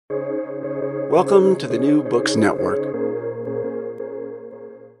Welcome to the New Books Network.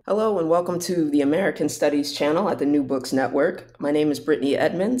 Hello and welcome to the American Studies channel at the New Books Network. My name is Brittany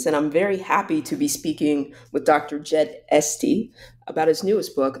Edmonds, and I'm very happy to be speaking with Dr. Jed Esty about his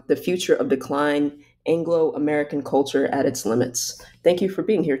newest book, The Future of Decline: Anglo-American Culture at Its Limits. Thank you for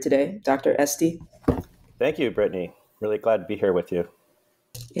being here today, Dr. Esty. Thank you, Brittany. Really glad to be here with you.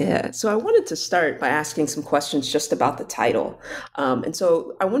 Yeah, so I wanted to start by asking some questions just about the title. And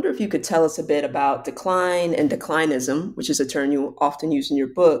so I wonder if you could tell us a bit about decline and declinism, which is a term you often use in your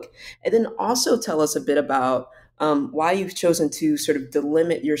book, and then also tell us a bit about why you've chosen to sort of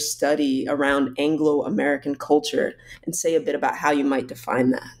delimit your study around Anglo-American culture and say a bit about how you might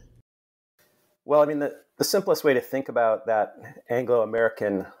define that. Well, I mean, the simplest way to think about that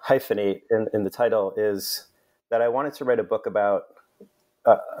Anglo-American hyphenate in the title is that I wanted to write a book about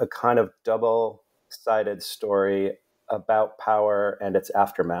a kind of double-sided story about power and its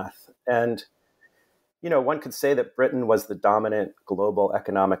aftermath. And, you know, one could say that Britain was the dominant global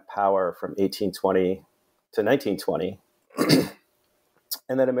economic power from 1820 to 1920,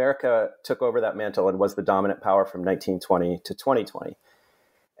 and that America took over that mantle and was the dominant power from 1920 to 2020.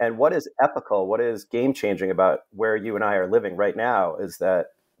 And what is epical, what is game-changing about where you and I are living right now is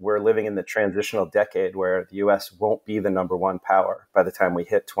that we're living in the transitional decade where the US won't be the number one power by the time we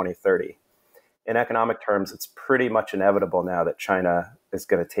hit 2030. In economic terms, it's pretty much inevitable now that China is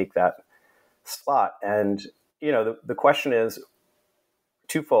going to take that slot. And, you know, the question is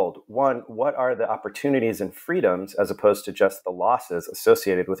twofold. One, what are the opportunities and freedoms as opposed to just the losses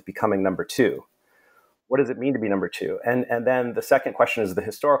associated with becoming number two? What does it mean to be number two? And then the second question is the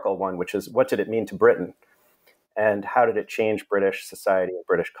historical one, which is what did it mean to Britain? And how did it change British society and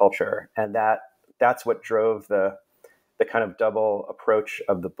British culture? And that's what drove the kind of double approach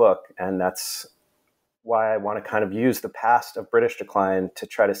of the book. And that's why I want to kind of use the past of British decline to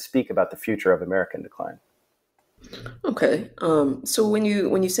try to speak about the future of American decline. Okay. So when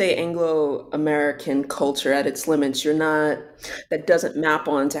you say Anglo-American culture at its limits, that doesn't map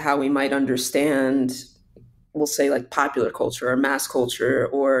onto how we might understand, we'll say, like popular culture or mass culture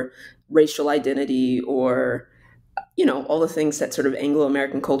or racial identity or all the things that sort of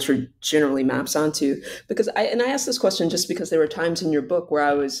Anglo-American culture generally maps onto. Because I asked this question just because there were times in your book where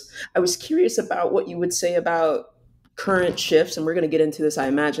I was curious about what you would say about current shifts, and we're going to get into this, I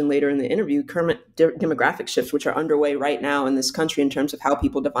imagine, later in the interview, current demographic shifts, which are underway right now in this country in terms of how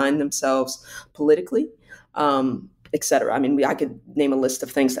people define themselves politically, et cetera. I mean, I could name a list of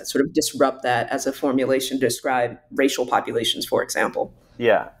things that sort of disrupt that as a formulation to describe racial populations, for example.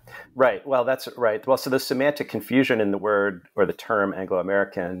 Yeah, right. Well, that's right. Well, so the semantic confusion in the word or the term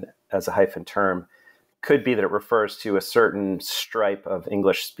Anglo-American as a hyphen term could be that it refers to a certain stripe of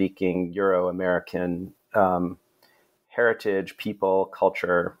English-speaking Euro-American heritage, people,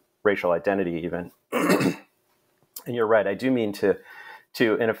 culture, racial identity even. And you're right. I do mean to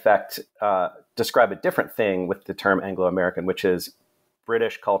in effect, describe a different thing with the term Anglo-American, which is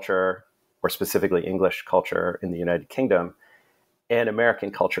British culture, or specifically English culture in the United Kingdom, and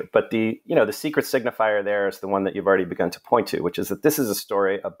American culture. But the secret signifier there is the one that you've already begun to point to, which is that this is a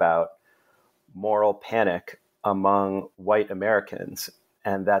story about moral panic among white Americans,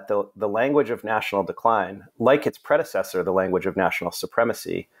 and that the language of national decline, like its predecessor, the language of national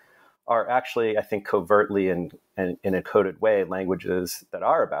supremacy, are actually, I think, covertly and in a coded way, languages that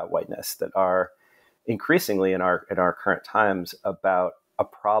are about whiteness, that are increasingly in our current times about a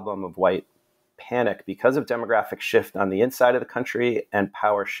problem of white panic because of demographic shift on the inside of the country and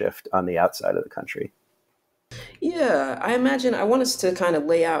power shift on the outside of the country. Yeah, I imagine I want us to kind of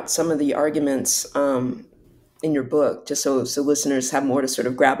lay out some of the arguments in your book, just so listeners have more to sort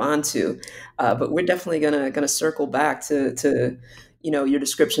of grab onto. But we're definitely gonna circle back to your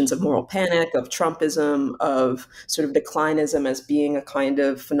descriptions of moral panic, of Trumpism, of sort of declinism as being a kind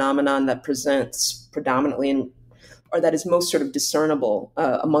of phenomenon that presents predominantly or that is most sort of discernible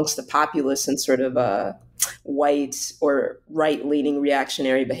amongst the populace and sort of white or right-leaning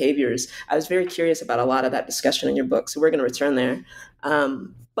reactionary behaviors. I was very curious about a lot of that discussion in your book, so we're going to return there.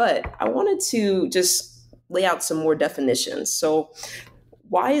 But I wanted to just lay out some more definitions. So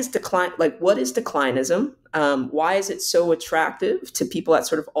why is decline, like what is declinism? Why is it so attractive to people at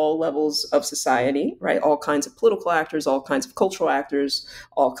sort of all levels of society, right? All kinds of political actors, all kinds of cultural actors,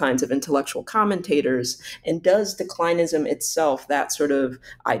 all kinds of intellectual commentators. And does declinism itself, that sort of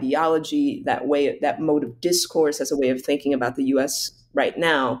ideology, that mode of discourse as a way of thinking about the US right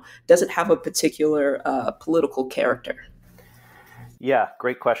now, does it have a particular political character? Yeah,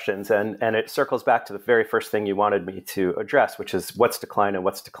 great questions. And it circles back to the very first thing you wanted me to address, which is what's decline and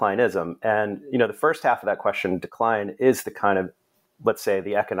what's declinism. And, the first half of that question, decline, is the kind of let's say,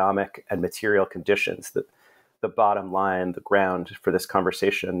 the economic and material conditions, the bottom line, the ground for this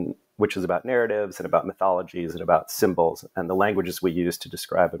conversation, which is about narratives and about mythologies and about symbols and the languages we use to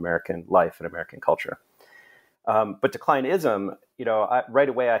describe American life and American culture. But declinism, right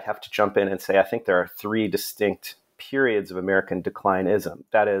away I'd have to jump in and say I think there are three distinct periods of American declinism.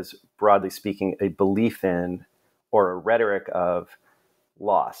 That is, broadly speaking, a belief in or a rhetoric of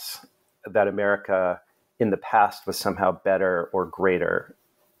loss, that America in the past was somehow better or greater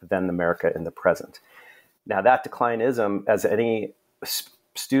than America in the present. Now, that declinism, as any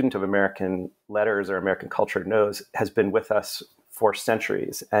student of American letters or American culture knows, has been with us for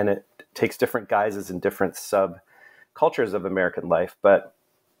centuries, and it takes different guises in different subcultures of American life. But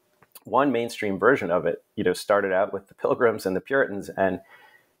one mainstream version of it, started out with the Pilgrims and the Puritans, and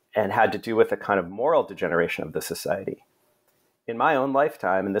had to do with a kind of moral degeneration of the society. In my own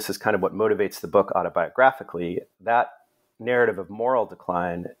lifetime, and this is kind of what motivates the book autobiographically, that narrative of moral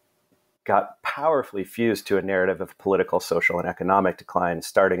decline got powerfully fused to a narrative of political, social, and economic decline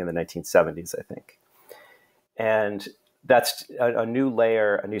starting in the 1970s, I think. And that's a new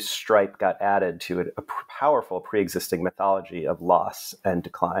layer, a new stripe got added to a powerful pre-existing mythology of loss and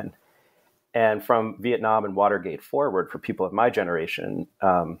decline. And from Vietnam and Watergate forward, for people of my generation,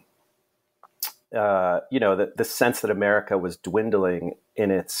 the sense that America was dwindling in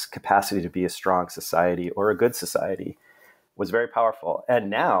its capacity to be a strong society or a good society was very powerful.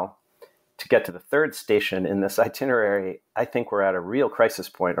 And now, to get to the third station in this itinerary, I think we're at a real crisis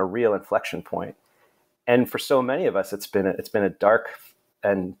point, a real inflection point. And for so many of us, it's been a dark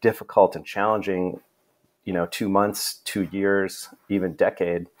and difficult and challenging, 2 months, 2 years, even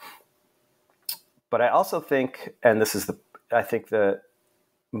decade. But I also think, and this is the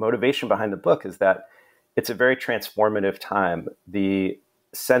motivation behind the book, is that it's a very transformative time. The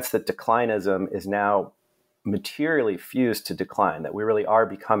sense that declinism is now materially fused to decline, that we really are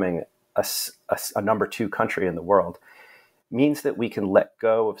becoming a number 2 country in the world, means that we can let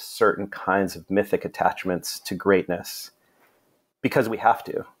go of certain kinds of mythic attachments to greatness because we have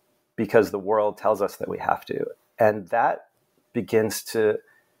to, because the world tells us that we have to. And that begins to,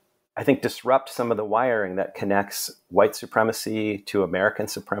 I think, disrupt some of the wiring that connects white supremacy to American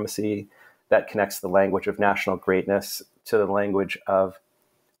supremacy, that connects the language of national greatness to the language of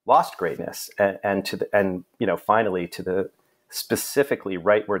lost greatness, and finally to the specifically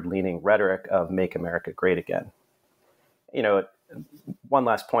rightward-leaning rhetoric of "Make America Great Again." One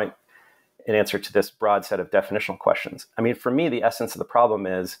last point in answer to this broad set of definitional questions. I mean, for me, the essence of the problem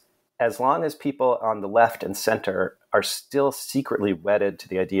is, as long as people on the left and center are still secretly wedded to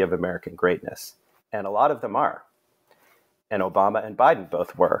the idea of American greatness, and a lot of them are, and Obama and Biden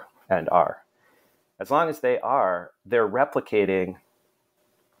both were and are, as long as they are, they're replicating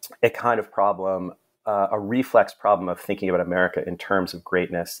a kind of problem, a reflex problem of thinking about America in terms of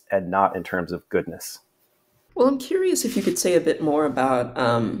greatness and not in terms of goodness. Well, I'm curious if you could say a bit more about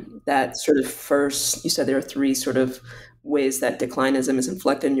that sort of first, you said there are 3 sort of ways that declinism is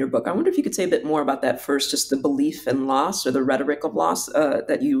inflected in your book. I wonder if you could say a bit more about that first, just the belief in loss or the rhetoric of loss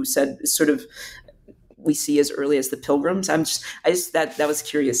that you said is sort of we see as early as the Pilgrims. That was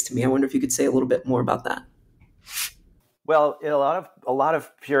curious to me. I wonder if you could say a little bit more about that. Well, a lot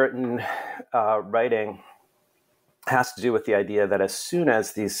of Puritan writing has to do with the idea that as soon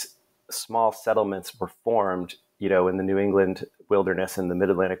as these small settlements were formed, in the New England wilderness and the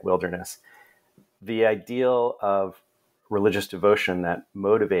Mid-Atlantic wilderness, the ideal of religious devotion that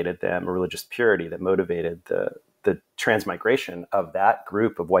motivated them, or religious purity that motivated the transmigration of that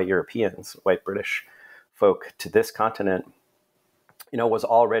group of white Europeans, white British folk to this continent, was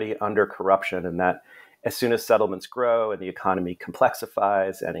already under corruption. And that as soon as settlements grow and the economy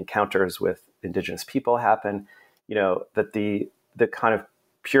complexifies and encounters with indigenous people happen, that the kind of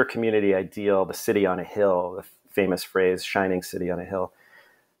pure community ideal, the city on a hill, the famous phrase, shining city on a hill,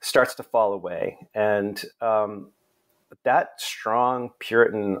 starts to fall away. And that strong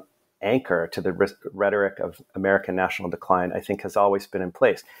Puritan anchor to the rhetoric of American national decline, I think, has always been in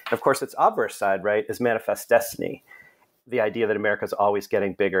place. And of course, its obverse side, right, is manifest destiny, the idea that America is always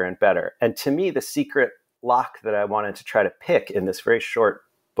getting bigger and better. And to me, the secret lock that I wanted to try to pick in this very short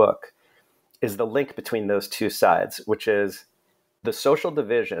book is the link between those two sides, which is the social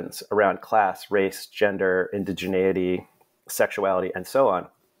divisions around class, race, gender, indigeneity, sexuality, and so on,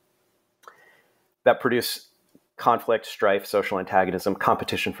 that produce conflict, strife, social antagonism,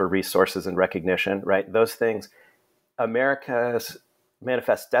 competition for resources and recognition, right? Those things, America's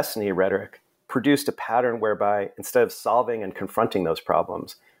manifest destiny rhetoric produced a pattern whereby instead of solving and confronting those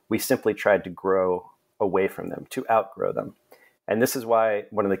problems, we simply tried to grow away from them, to outgrow them. And this is why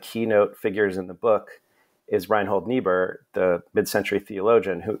one of the keynote figures in the book is Reinhold Niebuhr, the mid-century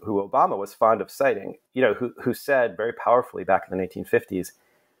theologian who Obama was fond of citing, who said very powerfully back in the 1950s,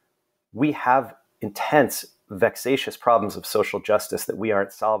 we have intense, vexatious problems of social justice that we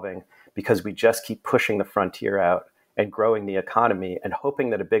aren't solving because we just keep pushing the frontier out and growing the economy and hoping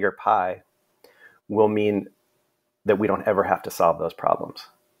that a bigger pie will mean that we don't ever have to solve those problems.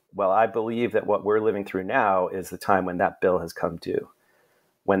 Well, I believe that what we're living through now is the time when that bill has come due,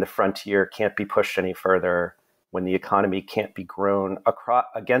 when the frontier can't be pushed any further, when the economy can't be grown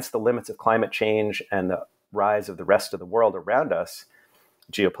against the limits of climate change and the rise of the rest of the world around us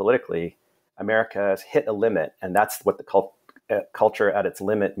geopolitically. America has hit a limit, and that's what the culture at its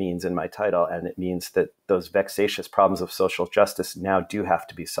limit means in my title. And it means that those vexatious problems of social justice now do have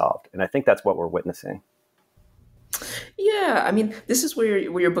to be solved. And I think that's what we're witnessing. Yeah, I mean, this is where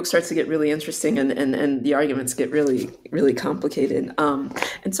your book starts to get really interesting, and the arguments get really really complicated.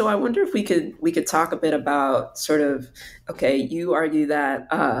 And so I wonder if we could talk a bit about sort of, okay, you argue that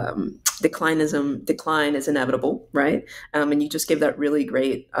decline is inevitable, right? And you just gave that really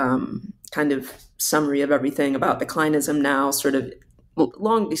great kind of summary of everything about declinism now, sort of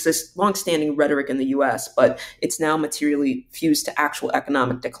long-standing rhetoric in the U.S., but it's now materially fused to actual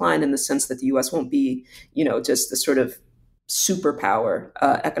economic decline in the sense that the U.S. won't be, just the sort of superpower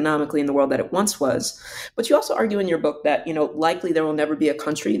economically in the world that it once was. But you also argue in your book that, likely there will never be a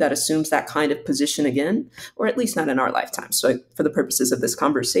country that assumes that kind of position again, or at least not in our lifetime. So for the purposes of this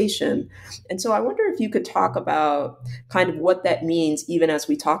conversation. And so I wonder if you could talk about kind of what that means, even as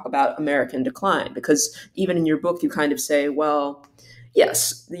we talk about American decline, because even in your book, you kind of say, well,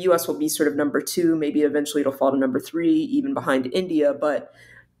 yes, the US will be sort of number two, maybe eventually it'll fall to number three, even behind India, but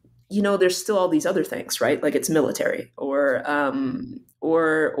there's still all these other things, right? Like it's military or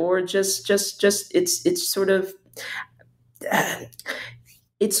just it's sort of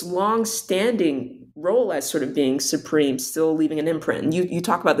its long-standing role as sort of being supreme, still leaving an imprint. And you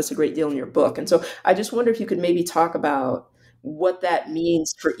talk about this a great deal in your book. And so I just wonder if you could maybe talk about what that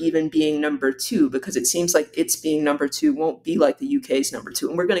means for even being number two, because it seems like its being number two won't be like the UK's number two.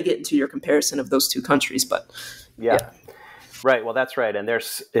 And we're going to get into your comparison of those two countries, but yeah. Right. Well, that's right.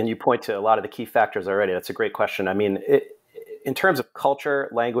 And you point to a lot of the key factors already. That's a great question. I mean, in terms of culture,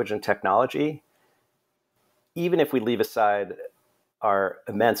 language, and technology, even if we leave aside our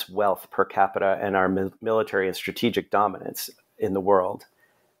immense wealth per capita and our military and strategic dominance in the world,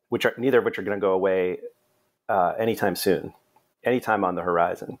 neither of which are going to go away anytime soon, anytime on the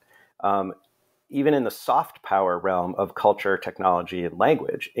horizon. Even in the soft power realm of culture, technology, and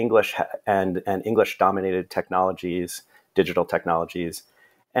language, English and English-dominated technologies, digital technologies,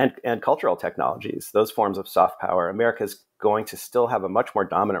 and cultural technologies, those forms of soft power, America is going to still have a much more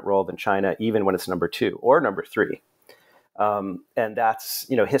dominant role than China, even when it's number two or number three. And that's,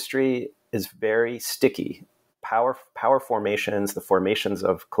 history is very sticky. Power formations, the formations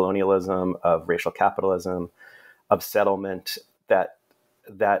of colonialism, of racial capitalism, of settlement that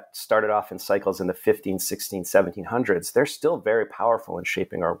started off in cycles in the 15, 16, 1700s, they're still very powerful in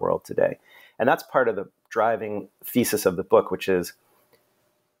shaping our world today. And that's part of the driving thesis of the book, which is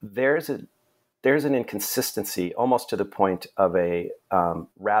there's an inconsistency almost to the point of a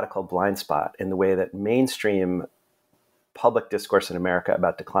radical blind spot in the way that mainstream public discourse in America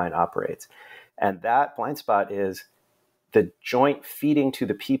about decline operates. And that blind spot is the joint feeding to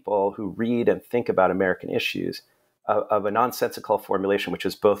the people who read and think about American issues of a nonsensical formulation, which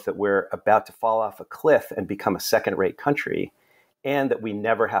is both that we're about to fall off a cliff and become a second-rate country, and that we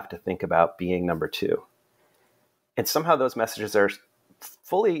never have to think about being number two. And somehow those messages are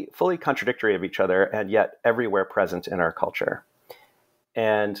fully contradictory of each other, and yet everywhere present in our culture.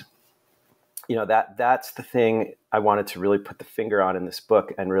 And that's the thing I wanted to really put the finger on in this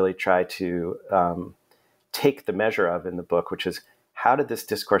book and really try to take the measure of in the book, which is how did this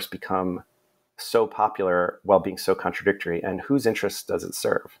discourse become so popular while being so contradictory, and whose interests does it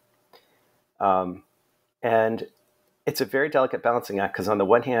serve? And it's a very delicate balancing act, because on the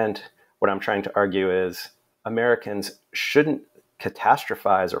one hand, what I'm trying to argue is Americans shouldn't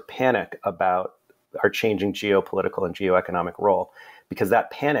catastrophize or panic about our changing geopolitical and geoeconomic role, because that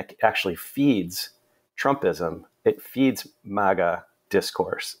panic actually feeds Trumpism, it feeds MAGA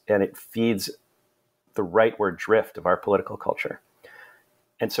discourse, and it feeds the rightward drift of our political culture.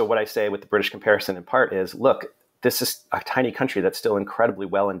 And so what I say with the British comparison in part is, look, this is a tiny country that's still incredibly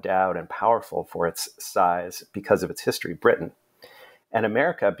well endowed and powerful for its size because of its history, Britain. And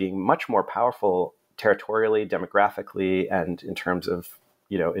America, being much more powerful territorially, demographically, and in terms of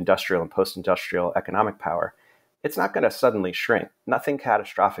industrial and post-industrial economic power, it's not going to suddenly shrink. Nothing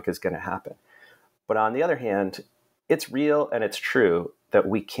catastrophic is going to happen. But on the other hand, it's real and it's true that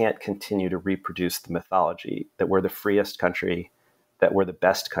we can't continue to reproduce the mythology that we're the freest country, that we're the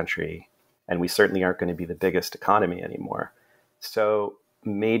best country, and we certainly aren't going to be the biggest economy anymore. So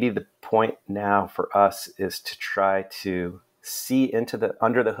maybe the point now for us is to try to see into the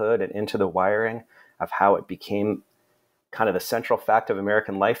under the hood and into the wiring of how it became kind of the central fact of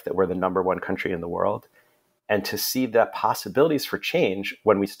American life that we're the number one country in the world, and to see the possibilities for change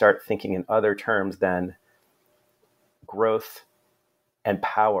when we start thinking in other terms than growth and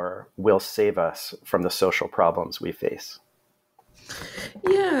power will save us from the social problems we face.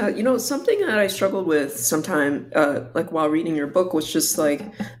 Yeah, something that I struggled with sometime, like while reading your book, was just like,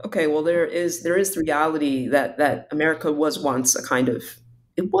 okay, well, there is the reality that America was once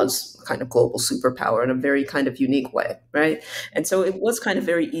it was a kind of global superpower in a very kind of unique way, right? And so it was kind of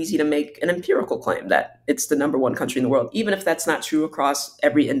very easy to make an empirical claim that it's the number one country in the world, even if that's not true across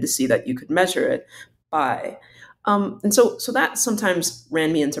every indice that you could measure it by. And so that sometimes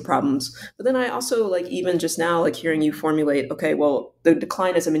ran me into problems. But then I also, like, even just now, like hearing you formulate, okay, well, the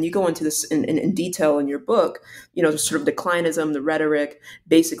declinism, and you go into this in detail in your book, the sort of declinism, the rhetoric,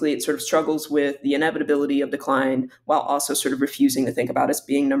 basically it sort of struggles with the inevitability of decline while also sort of refusing to think about us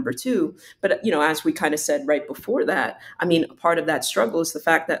being number two. But, as we kind of said right before that, I mean, a part of that struggle is the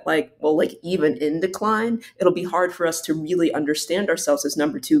fact that, like, well, like, even in decline, it'll be hard for us to really understand ourselves as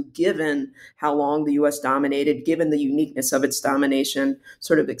number two, given how long the US dominated, given the uniqueness of its domination,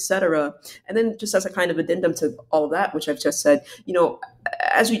 sort of, et cetera. And then just as a kind of addendum to all of that, which I've just said,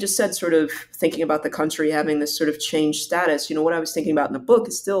 as you just said, sort of thinking about the country having this sort of changed status, what I was thinking about in the book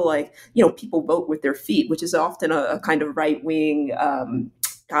is still like, people vote with their feet, which is often a kind of right wing,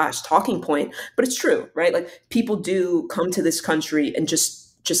 talking point, but it's true, right? Like, people do come to this country and just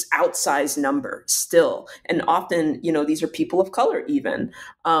outsized number still, and often these are people of color even,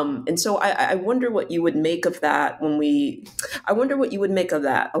 and so I wonder what you would make of that I wonder what you would make of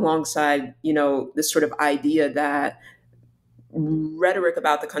that alongside this sort of idea that rhetoric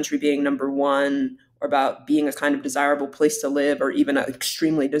about the country being number one, or about being a kind of desirable place to live, or even an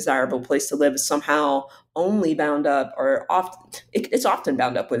extremely desirable place to live, is somehow only bound up, or often it's often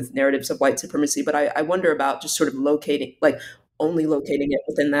bound up with narratives of white supremacy. But I wonder about just sort of only locating it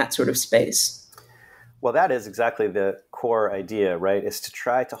within that sort of space. Well, that is exactly the core idea, right? Is to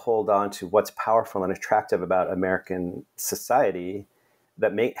try to hold on to what's powerful and attractive about American society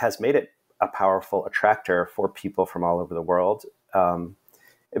that has made it a powerful attractor for people from all over the world,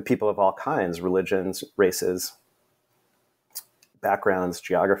 people of all kinds, religions, races, backgrounds,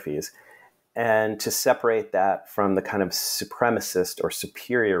 geographies, and to separate that from the kind of supremacist or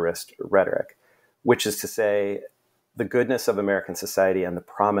superiorist rhetoric, which is to say the goodness of American society and the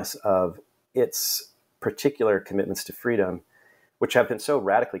promise of its particular commitments to freedom, which have been so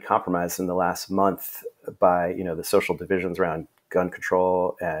radically compromised in the last month by the social divisions around gun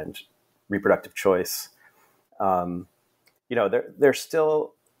control and reproductive choice. They're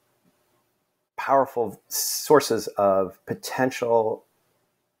still powerful sources of potential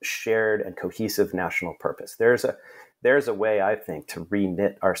shared and cohesive national purpose. There's a way, I think, to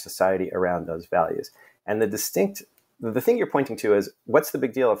reknit our society around those values. And the thing you're pointing to is, what's the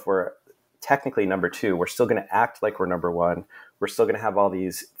big deal if we're technically number two? We're still going to act like we're number one. We're still going to have all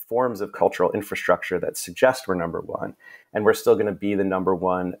these forms of cultural infrastructure that suggest we're number one. And we're still going to be the number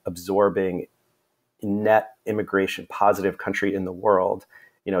one absorbing net immigration positive country in the world.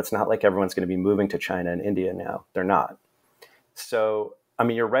 It's not like everyone's going to be moving to China and India now. They're not. So, I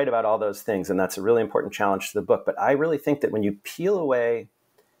mean, you're right about all those things. And that's a really important challenge to the book. But I really think that when you peel away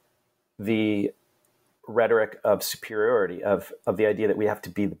the rhetoric of superiority, of the idea that we have to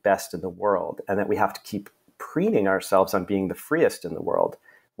be the best in the world and that we have to keep preening ourselves on being the freest in the world,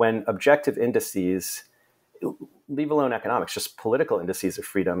 when objective indices, leave alone economics, just political indices of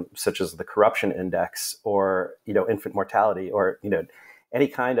freedom, such as the corruption index or infant mortality, or any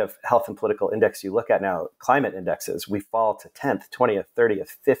kind of health and political index you look at now, climate indexes, we fall to 10th, 20th,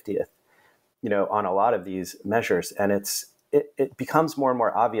 30th, 50th, on a lot of these measures. And it becomes more and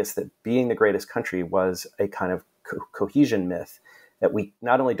more obvious that being the greatest country was a kind of cohesion myth that we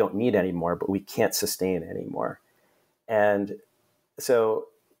not only don't need anymore, but we can't sustain anymore. And so,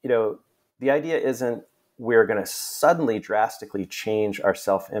 the idea isn't we're going to suddenly drastically change our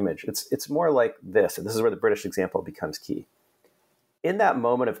self-image. It's more like this, and this is where the British example becomes key. In that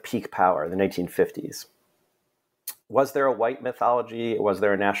moment of peak power, the 1950s, was there a white mythology? Was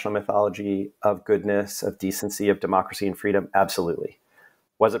there a national mythology of goodness, of decency, of democracy and freedom? Absolutely.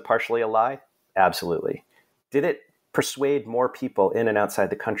 Was it partially a lie? Absolutely. Did it persuade more people in and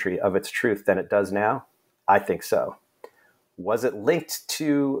outside the country of its truth than it does now? I think so. Was it linked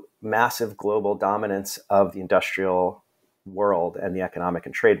to massive global dominance of the industrial world and the economic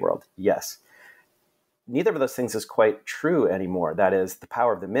and trade world. Yes. Neither of those things is quite true anymore. That is, the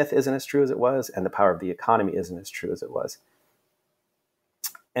power of the myth isn't as true as it was, and the power of the economy isn't as true as it was.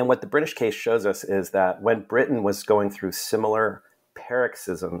 And what the British case shows us is that when Britain was going through similar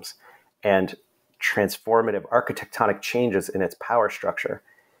paroxysms and transformative architectonic changes in its power structure,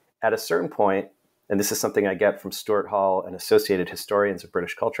 at a certain point, and this is something I get from Stuart Hall and associated historians of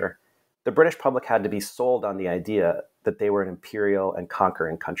British culture, the British public had to be sold on the idea that they were an imperial and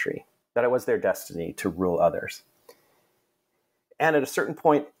conquering country, that it was their destiny to rule others. And at a certain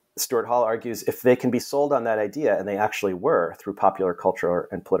point, Stuart Hall argues, if they can be sold on that idea, and they actually were through popular culture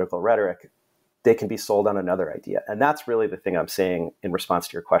and political rhetoric, they can be sold on another idea. And that's really the thing I'm saying in response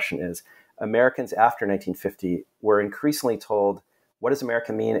to your question is, Americans after 1950 were increasingly told, what does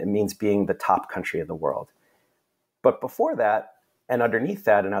America mean? It means being the top country in the world. But before that, and underneath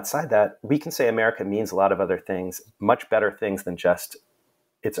that and outside that, we can say America means a lot of other things, much better things than just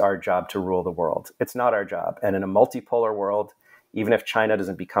it's our job to rule the world. It's not our job. And in a multipolar world, even if China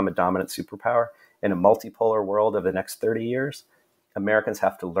doesn't become a dominant superpower, in a multipolar world of the next 30 years, Americans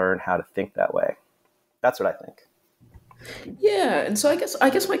have to learn how to think that way. That's what I think. Yeah, and so I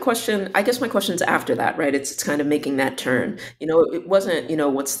guess my question's after that, right? It's kind of making that turn. It wasn't,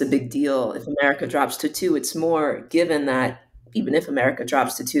 what's the big deal if America drops to two? It's more given that even if America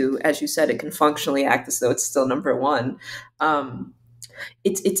drops to two, as you said, it can functionally act as though it's still number one. Um,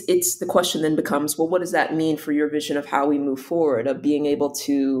 it's the question then becomes, well, what does that mean for your vision of how we move forward, of being able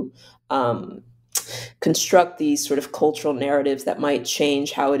to um, construct these sort of cultural narratives that might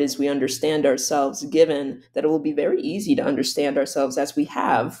change how it is we understand ourselves, given that it will be very easy to understand ourselves as we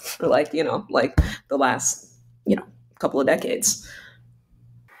have for like the last, couple of decades.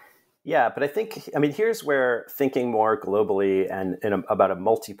 Yeah, but I mean, here's where thinking more globally and about a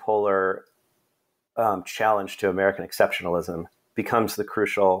multipolar challenge to American exceptionalism becomes the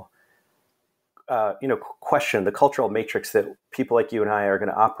crucial, question, the cultural matrix that people like you and I are going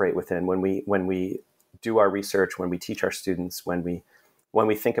to operate within when we do our research, when we teach our students, when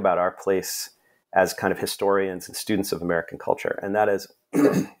we think about our place as kind of historians and students of American culture. And that is,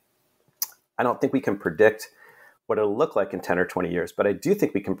 I don't think we can predict what it'll look like in 10 or 20 years, but I do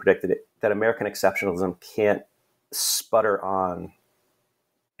think we can predict that American exceptionalism can't sputter on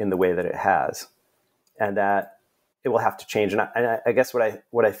in the way that it has, and that it will have to change. And I guess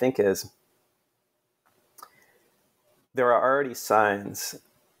what I think is there are already signs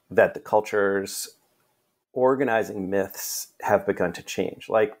that the culture's organizing myths have begun to change,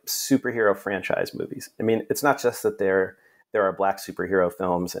 like superhero franchise movies. I mean, it's not just that there are Black superhero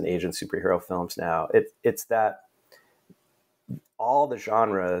films and Asian superhero films now. It's that all the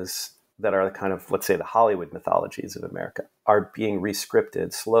genres that are kind of, let's say, the Hollywood mythologies of America are being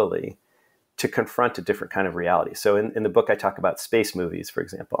rescripted slowly to confront a different kind of reality. So in the book, I talk about space movies, for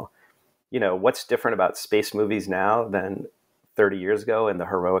example. What's different about space movies now than 30 years ago in the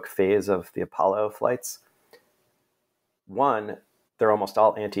heroic phase of the Apollo flights? One, they're almost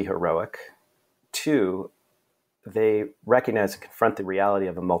all anti-heroic. Two, they recognize and confront the reality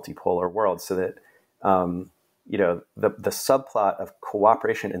of a multipolar world, so that the subplot of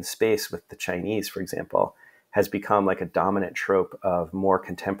cooperation in space with the Chinese, for example, has become like a dominant trope of more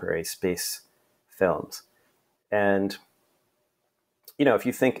contemporary space films. And if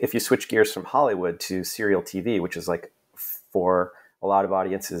you switch gears from Hollywood to serial TV, which is like, for a lot of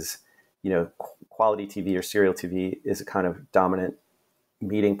audiences, quality TV or serial TV is a kind of dominant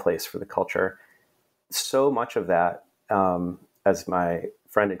meeting place for the culture. So much of that, as my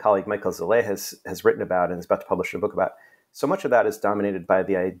friend and colleague Michael Zaleh has written about and is about to publish a book about, so much of that is dominated by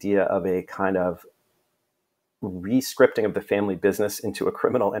the idea of a kind of re-scripting of the family business into a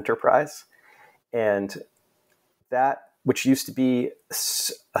criminal enterprise. And that, which used to be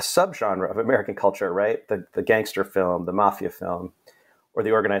a subgenre of American culture, right? The gangster film, the mafia film, or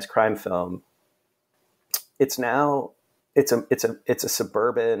the organized crime film. It's now it's a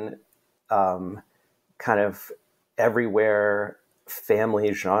suburban kind of everywhere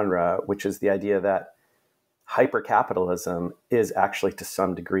family genre, which is the idea that hypercapitalism is actually to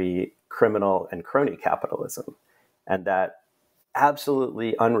some degree criminal and crony capitalism, and that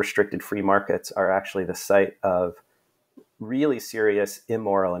absolutely unrestricted free markets are actually the site of really serious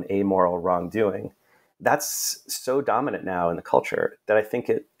immoral and amoral wrongdoing. That's so dominant now in the culture that I think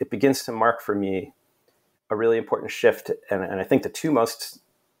it begins to mark for me a really important shift. And I think the two most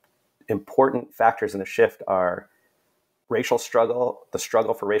important factors in the shift are racial struggle, the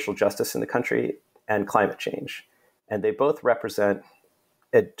struggle for racial justice in the country, and climate change. And they both represent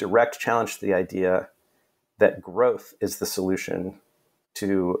a direct challenge to the idea that growth is the solution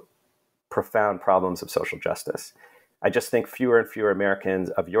to profound problems of social justice. I just think fewer and fewer Americans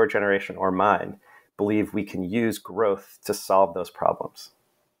of your generation or mine believe we can use growth to solve those problems,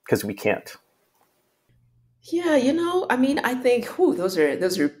 because we can't. Yeah, I mean, I think those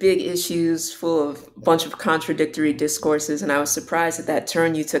are big issues full of a bunch of contradictory discourses, and I was surprised at that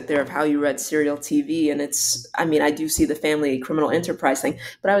turn you took there of how you read serial TV. And I mean, I do see the family criminal enterprise thing,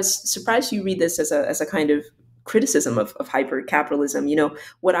 but I was surprised you read this as a kind of criticism of hyper capitalism.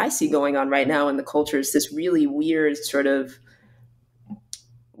 What I see going on right now in the culture is this really weird sort of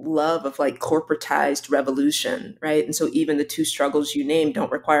love of like corporatized revolution, right? And so even the two struggles you named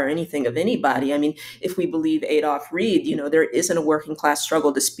don't require anything of anybody. I mean, if we believe Adolf Reed, there isn't a working class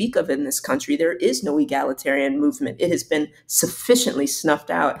struggle to speak of in this country. There is no egalitarian movement. It has been sufficiently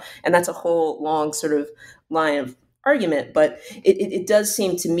snuffed out. And that's a whole long sort of line of argument. But it does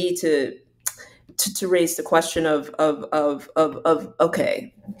seem to me to raise the question of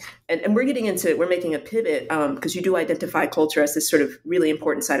okay, and we're making a pivot because you do identify culture as this sort of really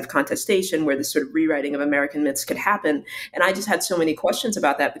important side of contestation where this sort of rewriting of American myths could happen. And I just had so many questions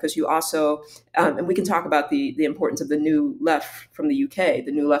about that because you also and we can talk about the importance of the new left from the UK,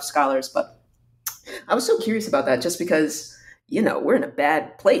 the new left scholars, but I was so curious about that just because, we're in a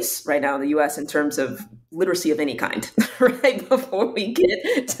bad place right now in the US in terms of literacy of any kind, right? Before we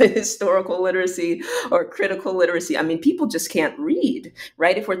get to historical literacy or critical literacy. I mean, people just can't read,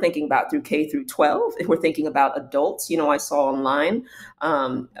 right? If we're thinking about through K through 12, if we're thinking about adults, I saw online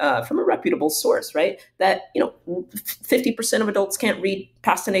from a reputable source, right? That, 50% of adults can't read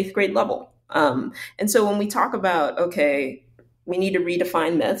past an eighth grade level. And so when we talk about, okay, we need to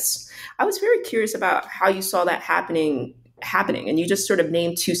redefine myths, I was very curious about how you saw that happening. And you just sort of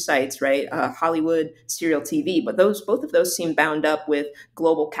named two sites, right? Hollywood, serial TV, but both of those seem bound up with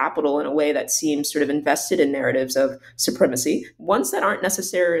global capital in a way that seems sort of invested in narratives of supremacy, ones that aren't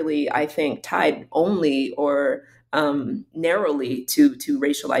necessarily, I think, tied only or narrowly to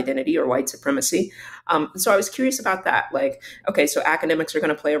racial identity or white supremacy. So I was curious about that. Like, okay, so academics are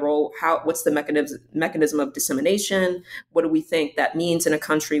going to play a role. What's the mechanism of dissemination? What do we think that means in a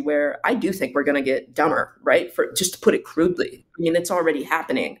country where I do think we're going to get dumber, right? For just to put it crudely. I mean, it's already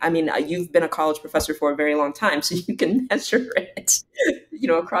happening. I mean, you've been a college professor for a very long time, so you can measure it,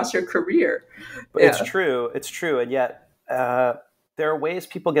 across your career. But yeah. It's true. And yet there are ways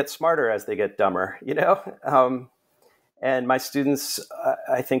people get smarter as they get dumber, and my students,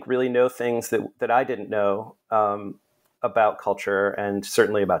 I think, really know things that I didn't know about culture and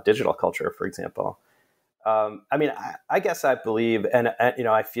certainly about digital culture, for example. I mean, I guess I believe, and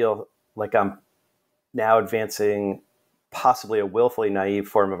I feel like I'm now advancing possibly a willfully naive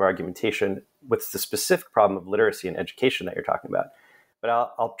form of argumentation with the specific problem of literacy and education that you're talking about. But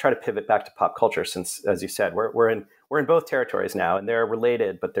I'll try to pivot back to pop culture since, as you said, we're in both territories now, and they're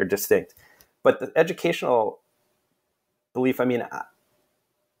related, but they're distinct. But the educational belief, I mean,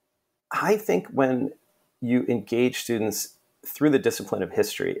 I think when you engage students through the discipline of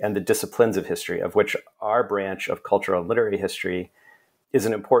history and the disciplines of history, of which our branch of cultural and literary history is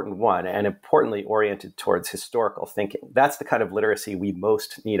an important one and importantly oriented towards historical thinking. That's the kind of literacy we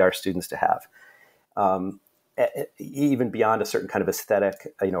most need our students to have, even beyond a certain kind of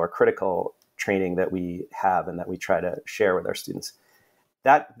aesthetic, or critical training that we have and that we try to share with our students.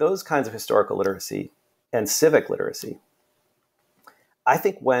 Those kinds of historical literacy and civic literacy, I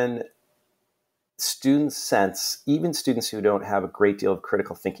think when students sense, even students who don't have a great deal of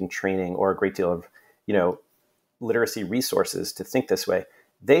critical thinking training or a great deal of, literacy resources to think this way,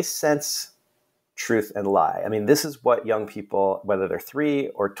 they sense truth and lie. I mean, this is what young people, whether they're 3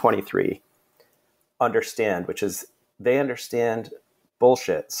 or 23, understand, which is they understand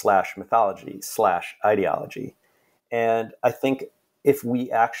bullshit / mythology / ideology. And I think if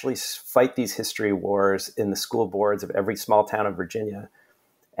we actually fight these history wars in the school boards of every small town of Virginia,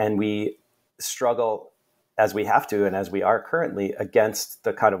 and we struggle as we have to and as we are currently against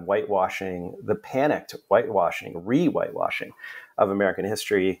the kind of whitewashing, the panicked whitewashing, re-whitewashing of American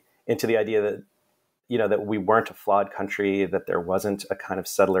history into the idea that, that we weren't a flawed country, that there wasn't a kind of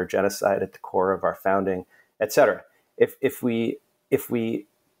settler genocide at the core of our founding, et cetera. If we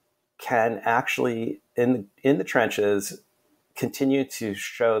can actually in the trenches continue to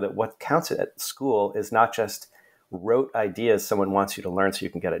show that what counts at school is not just rote ideas someone wants you to learn so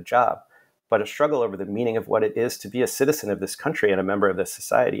you can get a job, but a struggle over the meaning of what it is to be a citizen of this country and a member of this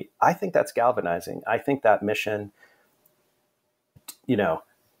society, I think that's galvanizing. I think that mission,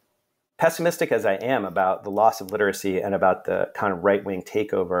 pessimistic as I am about the loss of literacy and about the kind of right-wing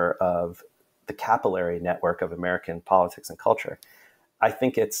takeover of the capillary network of American politics and culture, I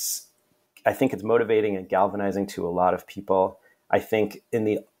think it's motivating and galvanizing to a lot of people. I think in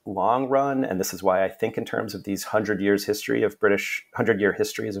the long run, and this is why I think in terms of these 100-year histories of British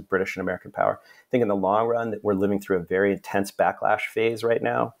and American power, I think in the long run that we're living through a very intense backlash phase right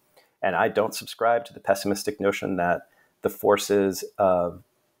now. And I don't subscribe to the pessimistic notion that the forces of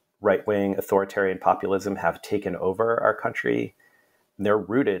right-wing authoritarian populism have taken over our country. They're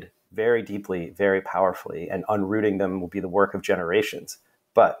rooted very deeply, very powerfully, and unrooting them will be the work of generations.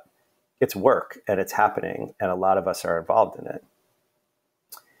 But it's work, and it's happening, and a lot of us are involved in it.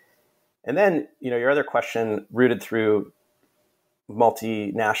 And then, your other question, rooted through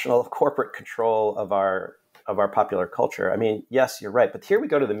multinational corporate control of our popular culture. I mean, yes, you're right. But here we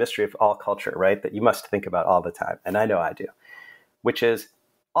go to the mystery of all culture, right? That you must think about all the time. And I know I do, which is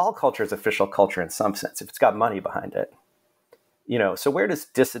all culture is official culture in some sense, if it's got money behind it. So where does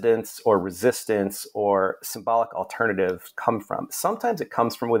dissidence or resistance or symbolic alternative come from? Sometimes it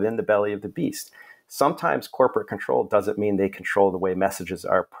comes from within the belly of the beast. Sometimes corporate control doesn't mean they control the way messages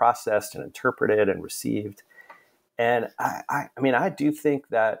are processed and interpreted and received. And I do think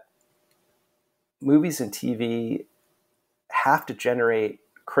that movies and TV have to generate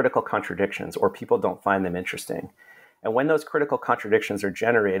critical contradictions or people don't find them interesting. And when those critical contradictions are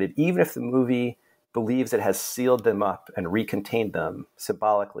generated, even if the movie believes it has sealed them up and recontained them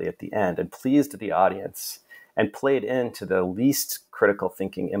symbolically at the end and pleased the audience and played into the least critical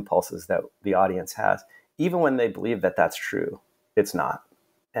thinking impulses that the audience has, even when they believe that that's true, it's not.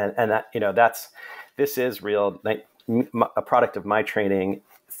 And that, this is real, a product of my training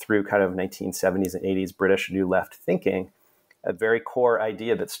through kind of 1970s and 80s British New Left thinking, a very core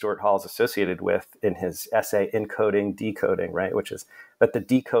idea that Stuart Hall is associated with in his essay, Encoding, Decoding, right? Which is that the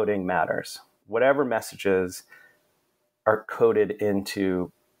decoding matters. Whatever messages are coded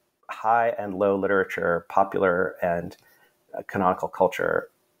into high and low literature, popular and canonical culture,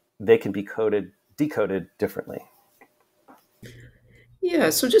 they can be decoded differently. Yeah,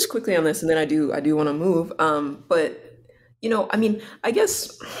 so just quickly on this, and then I do want to move. But I guess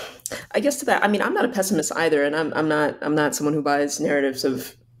to that, I'm not a pessimist either, and I'm not someone who buys narratives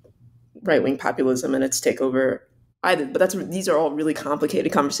of right wing populism and its takeover either. But these are all really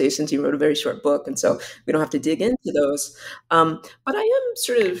complicated conversations. You wrote a very short book, and so we don't have to dig into those. But I am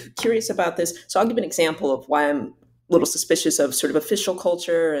sort of curious about this. So I'll give an example of why I'm a little suspicious of sort of official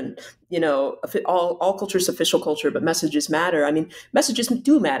culture and, all culture is official culture, but messages matter. I mean, messages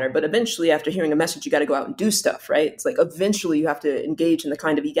do matter, but eventually after hearing a message, you got to go out and do stuff, right? It's like eventually you have to engage in the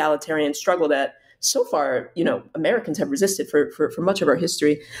kind of egalitarian struggle that so far, Americans have resisted for much of our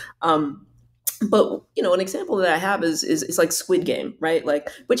history. But an example that I have is like Squid Game, right? Like,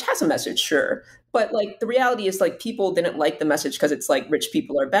 which has a message, sure, but like the reality is like people didn't like the message because it's like rich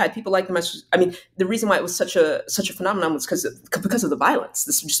people are bad. People like the message. I mean, the reason why it was such a phenomenon was because of the violence,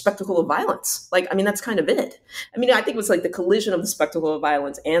 this spectacle of violence. Like, I mean, that's kind of it. I mean, I think it was like the collision of the spectacle of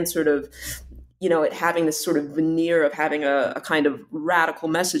violence and sort of it having this sort of veneer of having a kind of radical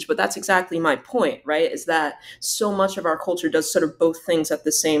message. But that's exactly my point, right? Is that so much of our culture does sort of both things at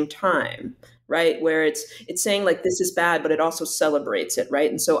the same time, right? Where it's saying like this is bad, but it also celebrates it,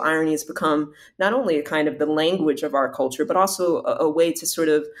 right? And so irony has become not only a kind of the language of our culture, but also a way to sort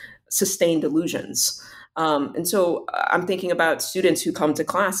of sustain delusions. And so I'm thinking about students who come to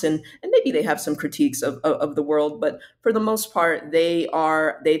class and maybe they have some critiques of the world, but for the most part, they've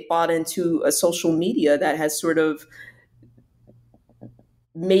bought into a social media that has sort of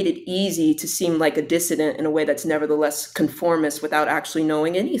made it easy to seem like a dissident in a way that's nevertheless conformist without actually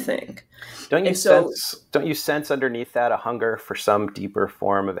knowing anything. Don't you sense underneath that a hunger for some deeper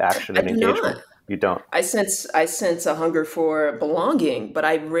form of action and engagement? Not. You don't. I sense a hunger for belonging, but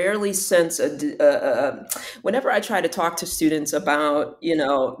I rarely sense whenever I try to talk to students about,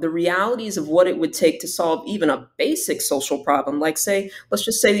 the realities of what it would take to solve even a basic social problem, like let's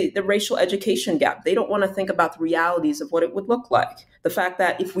just say the racial education gap. They don't want to think about the realities of what it would look like. The fact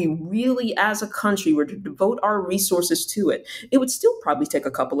that if we really, as a country, were to devote our resources to it, it would still probably take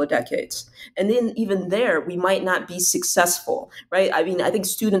a couple of decades. And then even there, we might not be successful, right? I mean, I think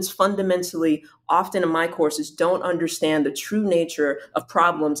students fundamentally often in my courses don't understand the true nature of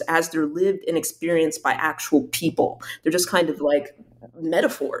problems as they're lived and experienced by actual people. They're just kind of like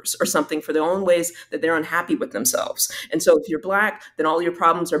metaphors or something for their own ways that they're unhappy with themselves. And so if you're Black, then all your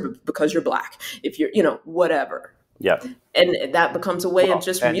problems are because you're Black. If you're, whatever. Yeah. And that becomes a way of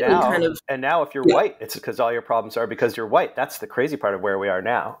just really kind of. And now if you're white, it's because all your problems are because you're white. That's the crazy part of where we are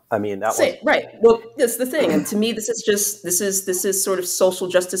now. I mean, right. Well, that's the thing. And to me, this is sort of social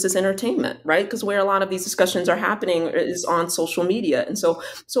justice as entertainment, right? Because where a lot of these discussions are happening is on social media. And so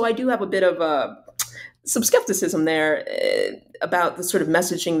I do have a bit of some skepticism there about the sort of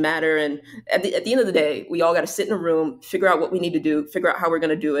messaging matter. And at the end of the day, we all got to sit in a room, figure out what we need to do, figure out how we're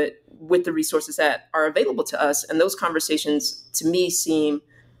going to do it with the resources that are available to us. And those conversations, to me, seem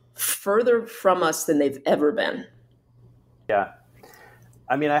further from us than they've ever been. Yeah.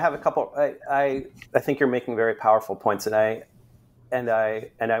 I mean, I have a couple. I think you're making very powerful points, and I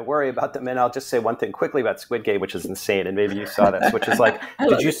worry about them. And I'll just say one thing quickly about Squid Game, which is insane, and maybe you saw this, which is like,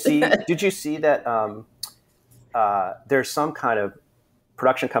 did you see that there's some kind of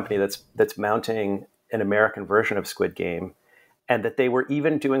production company that's mounting an American version of Squid Game, and that they were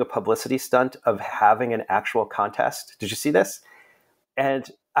even doing a publicity stunt of having an actual contest. Did you see this? And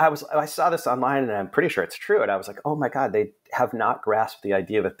I saw this online, and I'm pretty sure it's true. And I was like, oh my God, they have not grasped the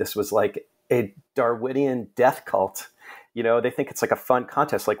idea that this was like a Darwinian death cult. You know, they think it's like a fun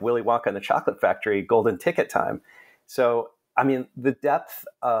contest, like Willy Wonka and the Chocolate Factory, golden ticket time. So, I mean, the depth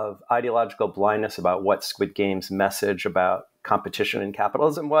of ideological blindness about what Squid Game's message about competition and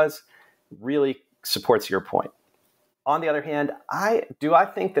capitalism was really supports your point. On the other hand, I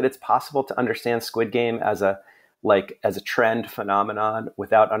think that it's possible to understand Squid Game as a trend phenomenon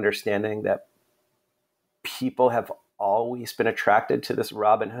without understanding that people have always been attracted to this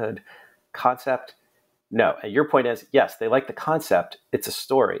Robin Hood concept? No. And your point is, yes, they like the concept. It's a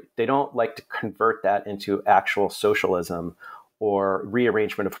story. They don't like to convert that into actual socialism or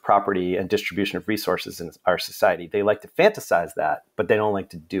rearrangement of property and distribution of resources in our society. They like to fantasize that, but they don't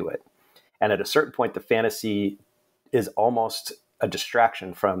like to do it. And at a certain point, the fantasy is almost a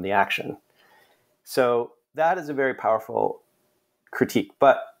distraction from the action. So that is a very powerful critique.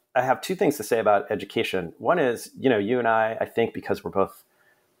 But I have two things to say about education. One is, you and I think because we're both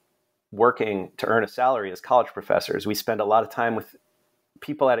working to earn a salary as college professors, we spend a lot of time with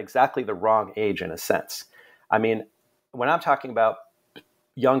people at exactly the wrong age, in a sense. I mean, when I'm talking about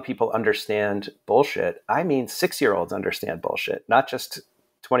young people understand bullshit, I mean 6-year-olds understand bullshit, not just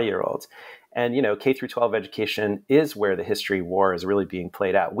 20-year-olds. And, K through 12 education is where the history war is really being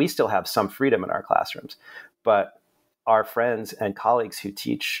played out. We still have some freedom in our classrooms, but our friends and colleagues who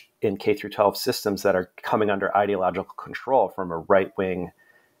teach in K through 12 systems that are coming under ideological control from a right-wing,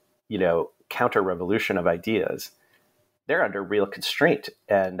 counter-revolution of ideas, they're under real constraint.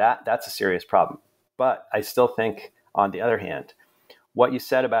 And that's a serious problem. But I still think, on the other hand, what you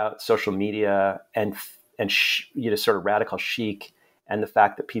said about social media and sort of radical chic, and the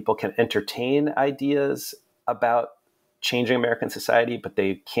fact that people can entertain ideas about changing American society, but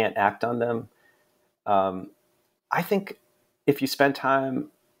they can't act on them. I think if you spend time,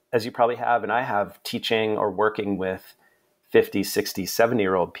 as you probably have, and I have, teaching or working with 50, 60,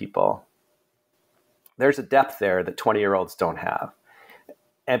 70-year-old people, there's a depth there that 20-year-olds don't have.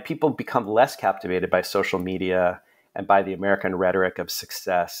 And people become less captivated by social media and by the American rhetoric of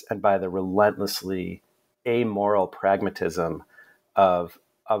success and by the relentlessly amoral pragmatism of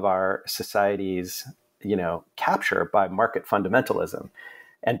our society's, capture by market fundamentalism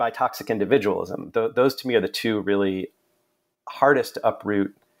and by toxic individualism. Those to me are the two really hardest to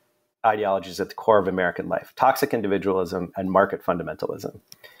uproot ideologies at the core of American life: toxic individualism and market fundamentalism.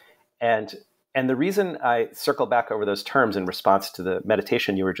 And the reason I circle back over those terms in response to the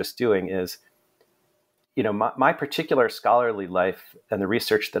meditation you were just doing is, my particular scholarly life and the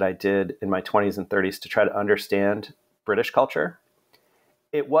research that I did in my 20s and 30s to try to understand British culture,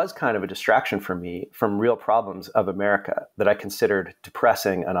 it was kind of a distraction for me from real problems of America that I considered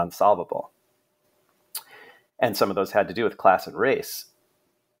depressing and unsolvable. And some of those had to do with class and race.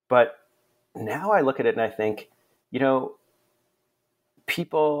 But now I look at it and I think,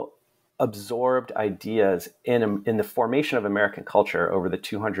 people absorbed ideas in the formation of American culture over the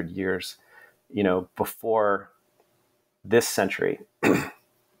 200 years, before this century. And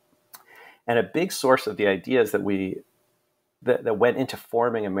a big source of the ideas that went into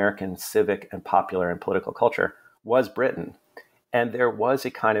forming American civic and popular and political culture was Britain. And there was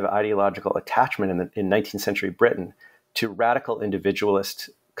a kind of ideological attachment in 19th century Britain to radical individualist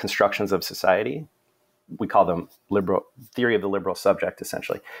constructions of society. We call them liberal theory of the liberal subject,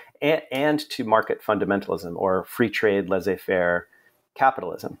 essentially, and to market fundamentalism or free trade, laissez-faire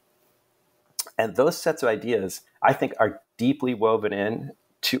capitalism. And those sets of ideas, I think, are deeply woven in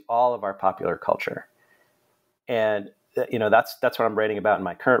to all of our popular culture. And that's what I'm writing about in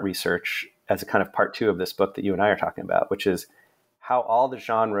my current research as a kind of part 2 of this book that you and I are talking about, which is how all the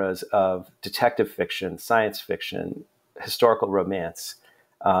genres of detective fiction, science fiction, historical romance,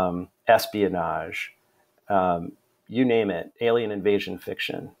 espionage, you name it, alien invasion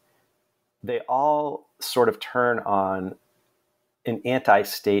fiction, they all sort of turn on an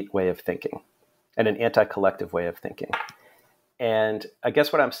anti-state way of thinking and an anti-collective way of thinking. And I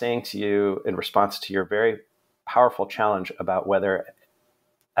guess what I'm saying to you in response to your very powerful challenge about whether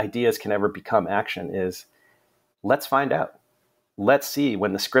ideas can ever become action is, let's find out. Let's see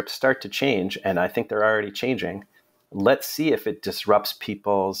when the scripts start to change, and I think they're already changing. Let's see if it disrupts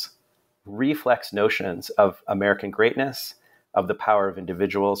people's reflex notions of American greatness, of the power of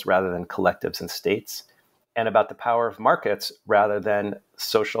individuals rather than collectives and states, and about the power of markets rather than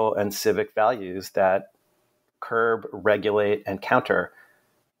social and civic values that curb, regulate, and counter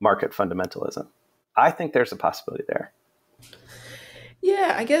market fundamentalism. I think there's a possibility there.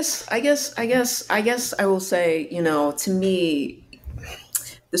 Yeah, I will say, to me,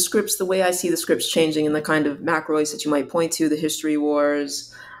 the scripts, the way I see the scripts changing and the kind of macroids that you might point to, the history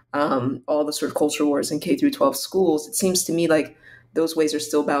wars, all the sort of culture wars in K through 12 schools, it seems to me like those ways are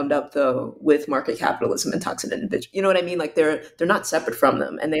still bound up though with market capitalism and toxic individual. You know what I mean? Like they're not separate from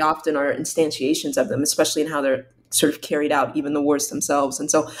them, and they often are instantiations of them, especially in how they're sort of carried out, even the wars themselves. And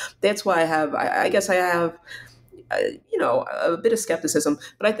so that's why I guess I have a bit of skepticism.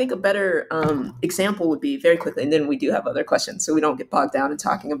 But I think a better example would be, very quickly, and then we do have other questions, so we don't get bogged down in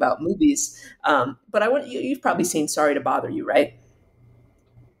talking about movies. But you've probably seen Sorry to Bother You, right?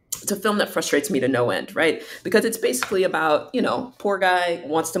 It's a film that frustrates me to no end, right? Because it's basically about, poor guy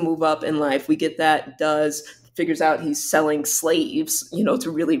wants to move up in life. We get that, figures out he's selling slaves,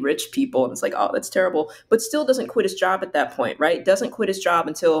 to really rich people. And it's like, oh, that's terrible. But still doesn't quit his job at that point, right? Doesn't quit his job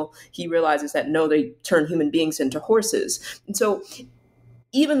until he realizes that, no, they turn human beings into horses. And so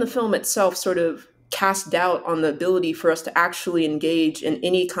even the film itself sort of cast doubt on the ability for us to actually engage in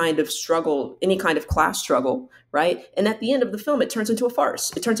any kind of struggle, any kind of class struggle, right? And at the end of the film, it turns into a farce.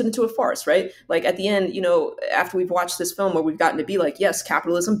 It turns it into a farce, right? Like at the end, after we've watched this film where we've gotten to be like, yes,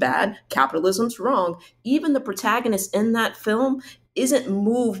 capitalism bad, capitalism's wrong. Even the protagonist in that film isn't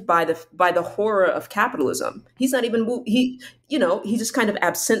moved by the horror of capitalism. He's not even moved. He just kind of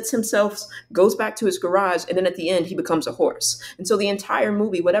absents himself, goes back to his garage, and then at the end he becomes a horse. And so the entire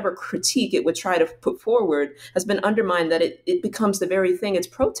movie, whatever critique it would try to put forward, has been undermined, that it becomes the very thing it's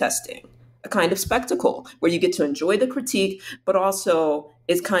protesting. A kind of spectacle where you get to enjoy the critique, but also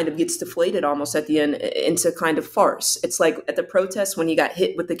it kind of gets deflated almost at the end into kind of farce. It's like at the protest when he got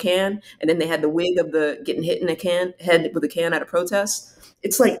hit with the can, and then they had the wig of the getting hit in a head with a can at a protest.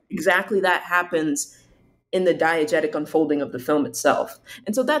 It's like exactly that happens in the diegetic unfolding of the film itself.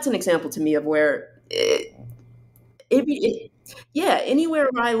 And so that's an example to me of where yeah, anywhere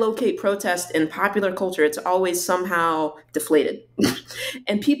where I locate protest in popular culture, it's always somehow deflated.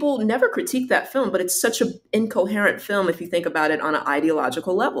 And people never critique that film, but it's such an incoherent film if you think about it on an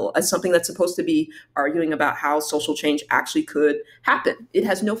ideological level, as something that's supposed to be arguing about how social change actually could happen. It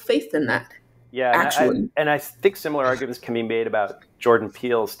has no faith in that. Yeah, actually. and I think similar arguments can be made about Jordan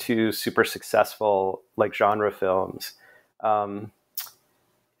Peele's two super successful genre films.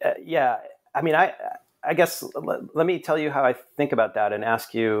 Yeah, I mean, I guess let me tell you how I think about that and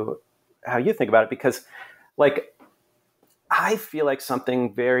ask you how you think about it, because I feel like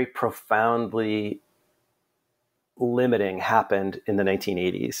something very profoundly limiting happened in the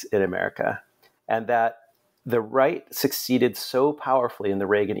 1980s in America, and that the right succeeded so powerfully in the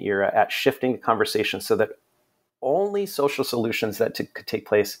Reagan era at shifting the conversation so that only social solutions that could take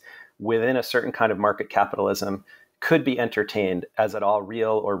place within a certain kind of market capitalism could be entertained as at all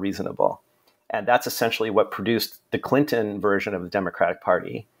real or reasonable. And that's essentially what produced the Clinton version of the Democratic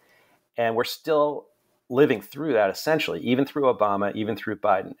Party. And we're still living through that, essentially, even through Obama, even through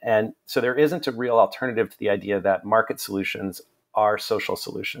Biden. And so there isn't a real alternative to the idea that market solutions are social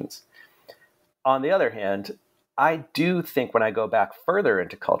solutions. On the other hand, I do think when I go back further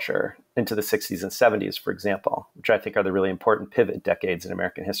into culture, into the 60s and 70s, for example, which I think are the really important pivot decades in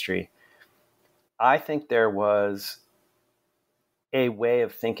American history, I think there was a way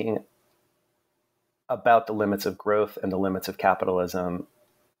of thinking about the limits of growth and the limits of capitalism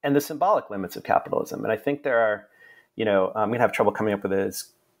and the symbolic limits of capitalism. And I think there are, I'm going to have trouble coming up with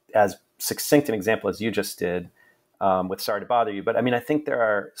as succinct an example as you just did with Sorry to Bother You. But I mean, I think there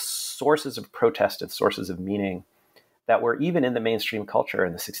are sources of protest and sources of meaning that were even in the mainstream culture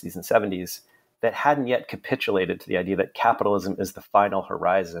in the 60s and 70s that hadn't yet capitulated to the idea that capitalism is the final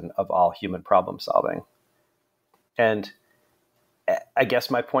horizon of all human problem solving. And I guess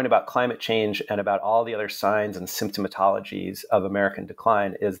my point about climate change and about all the other signs and symptomatologies of American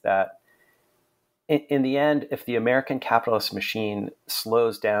decline is that in the end, if the American capitalist machine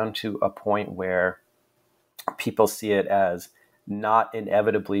slows down to a point where people see it as not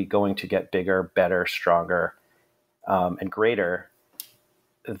inevitably going to get bigger, better, stronger, and greater,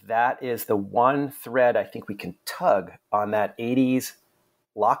 that is the one thread I think we can tug on that 80s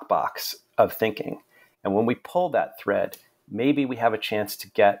lockbox of thinking. And when we pull that thread, maybe we have a chance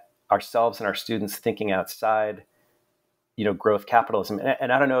to get ourselves and our students thinking outside, growth capitalism.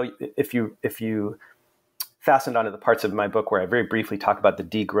 And I don't know if you fastened onto the parts of my book where I very briefly talk about the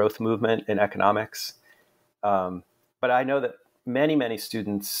degrowth movement in economics. But I know that many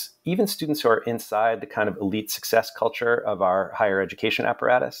students, even students who are inside the kind of elite success culture of our higher education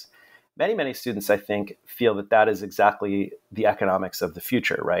apparatus, many students, I think, feel that that is exactly the economics of the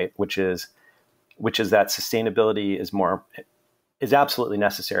future, right? Which is that sustainability is absolutely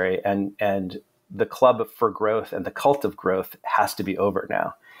necessary, and the club for growth and the cult of growth has to be over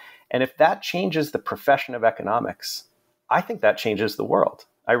now. And if that changes the profession of economics, I think that changes the world.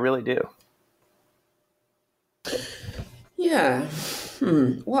 I really do. Yeah.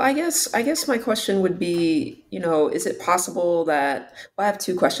 Well, I guess my question would be, is it possible that, well, I have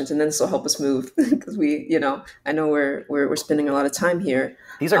two questions, and then this will help us move because I know we're spending a lot of time here.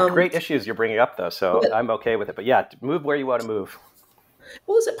 These are great issues you're bringing up, though, so But, I'm okay with it. But yeah, move where you want to move.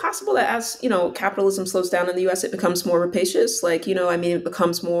 well, is it possible that as, capitalism slows down in the US, it becomes more rapacious? Like, it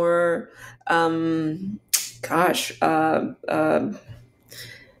becomes more, um, gosh,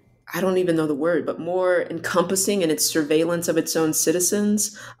 I don't even know the word, but more encompassing in its surveillance of its own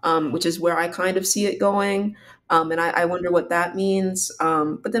citizens, which is where I kind of see it going. And I wonder what that means.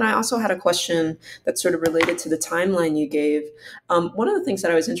 But then I also had a question that's sort of related to the timeline you gave. One of the things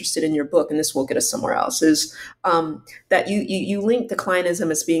that I was interested in your book, and this will get us somewhere else, is that you link declinism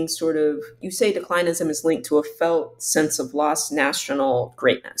as being sort of, you say declinism is linked to a felt sense of lost national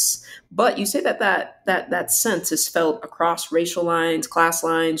greatness. But you say that sense is felt across racial lines, class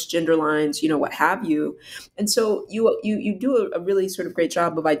lines, gender lines, what have you. And so you do a really sort of great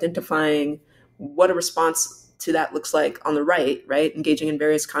job of identifying what a response to that looks like on the right, engaging in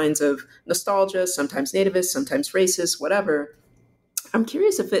various kinds of nostalgia, sometimes nativist, sometimes racist, whatever. I'm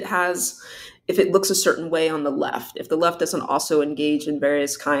curious if it looks a certain way on the left, if the left doesn't also engage in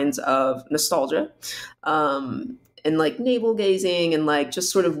various kinds of nostalgia, and like navel gazing and like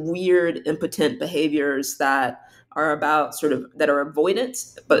just sort of weird, impotent behaviors that are about sort of that are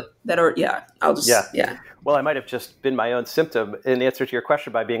avoidant, but that are, Yeah. yeah. Well, I might have just been my own symptom in answer to your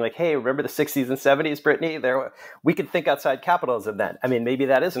question by being like, hey, remember the 60s and 70s, Brittany? We could think outside capitalism then. I mean, maybe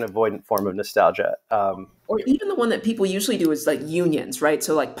that is an avoidant form of nostalgia. Or even the one that people usually do is like unions, right?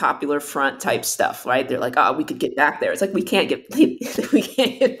 So like Popular Front type stuff, right? They're like, oh, we could get back there. It's like we can't get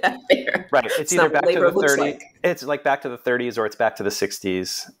back there. Right. It's either not what back to labor the looks 30s, like. it's like back to the 30s, or it's back to the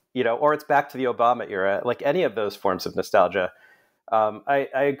 60s, or it's back to the Obama era, like any of those forms of nostalgia. I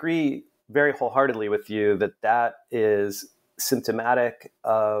agree very wholeheartedly with you that is symptomatic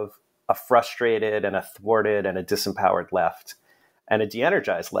of a frustrated and a thwarted and a disempowered left and a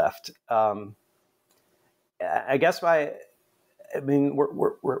de-energized left. I guess we're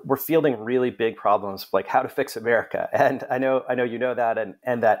fielding really big problems like how to fix America, and I know you know that,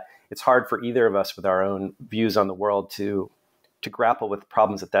 and that it's hard for either of us with our own views on the world to grapple with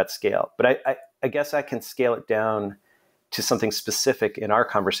problems at that scale. But I guess I can scale it down to something specific in our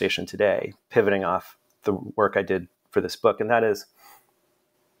conversation today, pivoting off the work I did for this book, and that is,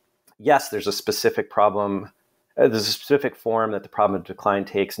 yes, there's a specific problem. There's a specific form that the problem of decline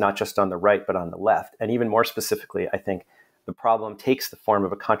takes, not just on the right, but on the left. And even more specifically, I think the problem takes the form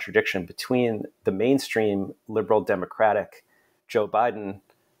of a contradiction between the mainstream liberal democratic Joe Biden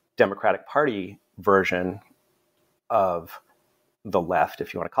Democratic Party version of the left,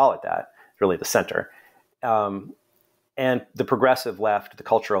 if you want to call it that, really the center, and the progressive left, the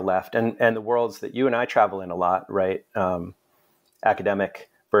cultural left, and the worlds that you and I travel in a lot, right? Academic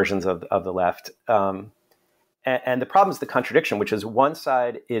versions of the left. And the problem is the contradiction, which is one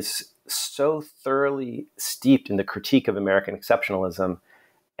side is so thoroughly steeped in the critique of American exceptionalism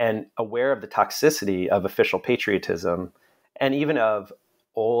and aware of the toxicity of official patriotism and even of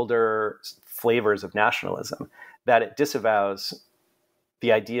older flavors of nationalism that it disavows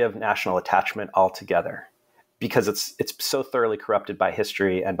the idea of national attachment altogether because it's so thoroughly corrupted by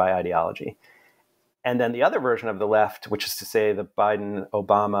history and by ideology. And then the other version of the left, which is to say the Biden,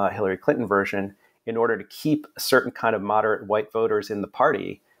 Obama, Hillary Clinton version, in order to keep a certain kind of moderate white voters in the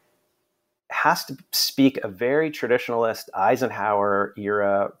party, has to speak a very traditionalist Eisenhower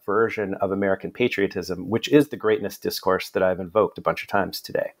era version of American patriotism, which is the greatness discourse that I've invoked a bunch of times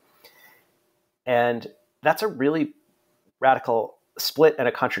today. And that's a really radical split and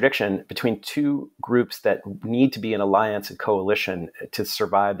a contradiction between two groups that need to be in alliance and coalition to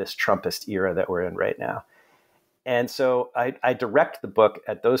survive this Trumpist era that we're in right now. And so I direct the book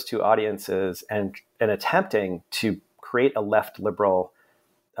at those two audiences and attempting to create a left liberal,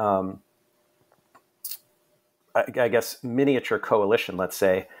 I guess, miniature coalition, let's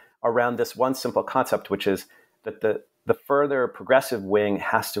say, around this one simple concept, which is that the the further progressive wing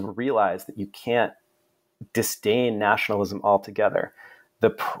has to realize that you can't disdain nationalism altogether.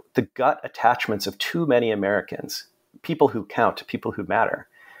 The gut attachments of too many Americans, people who count, people who matter,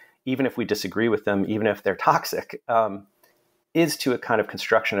 even if we disagree with them, even if they're toxic, is to a kind of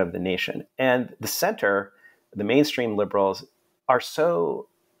construction of the nation. And the center, the mainstream liberals, are so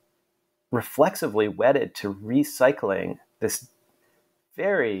reflexively wedded to recycling this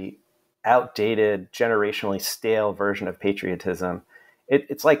very outdated, generationally stale version of patriotism.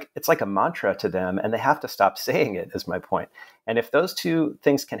 It's like a mantra to them, and they have to stop saying it, is my point. And if those two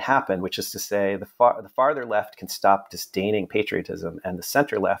things can happen, which is to say the farther left can stop disdaining patriotism and the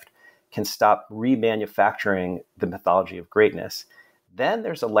center left can stop remanufacturing the mythology of greatness, then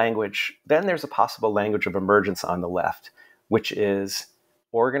there's a possible language of emergence on the left, which is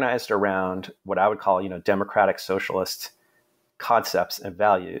organized around what I would call, democratic socialist concepts and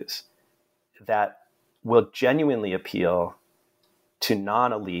values that will genuinely appeal to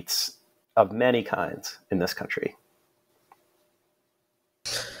non-elites of many kinds in this country.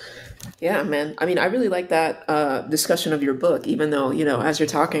 Yeah, man. I mean, I really like that discussion of your book, even though, as you're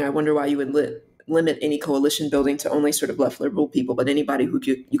talking, I wonder why you would limit any coalition building to only sort of left liberal people, but anybody who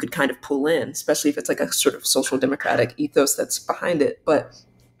you could kind of pull in, especially if it's like a sort of social democratic ethos that's behind it. But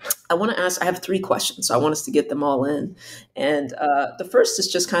I have 3 questions, so I want us to get them all in. And the first is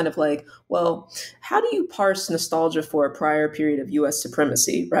just kind of like, well, how do you parse nostalgia for a prior period of US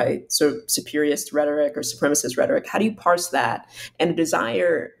supremacy, right? So superiorist rhetoric or supremacist rhetoric, how do you parse that and a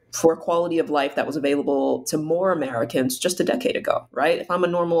desire for a quality of life that was available to more Americans just a decade ago, right? If I'm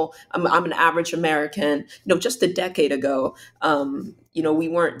I'm an average American, just a decade ago, we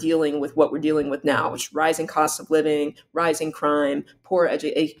weren't dealing with what we're dealing with now, which is rising costs of living, rising crime, poor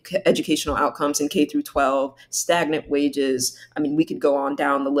educational outcomes in K through 12, stagnant wages. I mean, we could go on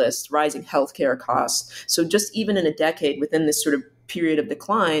down the list, rising healthcare costs. So just even in a decade within this sort of period of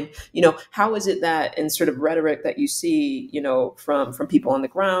decline, how is it that in sort of rhetoric that you see, from people on the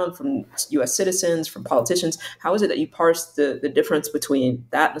ground, from US citizens, from politicians, how is it that you parse the difference between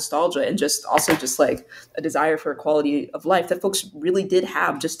that nostalgia and just like a desire for a quality of life that folks really did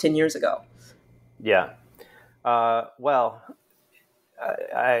have just 10 years ago? Yeah. Well,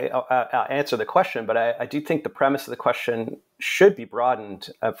 I'll answer the question, but I do think the premise of the question should be broadened.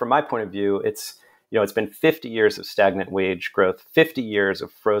 From my point of view, it's been 50 years of stagnant wage growth, 50 years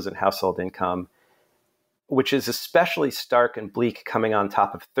of frozen household income, which is especially stark and bleak coming on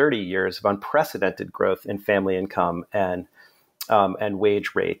top of 30 years of unprecedented growth in family income and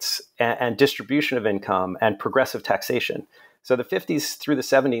wage rates and distribution of income and progressive taxation. So the 50s through the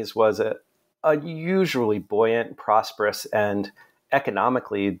 70s was a unusually buoyant, prosperous, and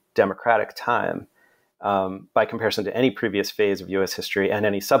economically democratic time by comparison to any previous phase of U.S. history and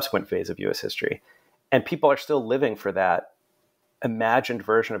any subsequent phase of U.S. history. And people are still living for that imagined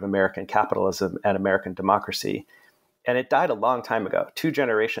version of American capitalism and American democracy. And it died a long time ago, 2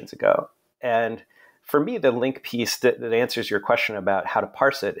 generations ago. And for me, the link piece that answers your question about how to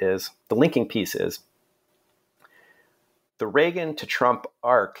parse it is, the linking piece is, the Reagan to Trump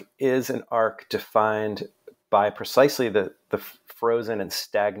arc is an arc defined by precisely the frozen and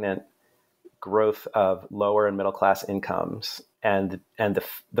stagnant growth of lower and middle class incomes and the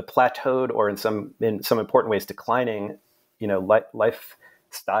plateaued, or in some important ways declining,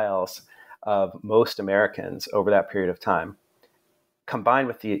 lifestyles of most Americans over that period of time, combined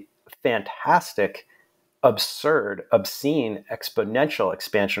with the fantastic, absurd, obscene, exponential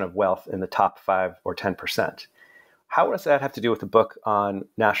expansion of wealth in the top 5 or 10%. How does that have to do with the book on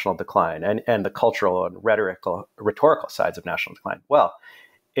national decline and the cultural and rhetorical sides of national decline? Well,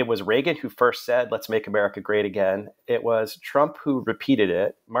 it was Reagan who first said, let's make America great again. It was Trump who repeated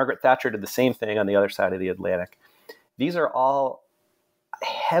it. Margaret Thatcher did the same thing on the other side of the Atlantic. These are all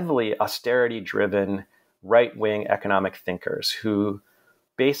heavily austerity-driven right-wing economic thinkers who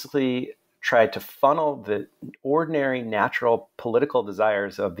basically tried to funnel the ordinary, natural political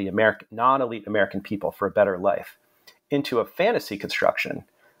desires of the non-elite American people for a better life into a fantasy construction,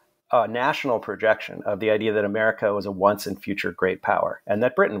 a national projection of the idea that America was a once and future great power and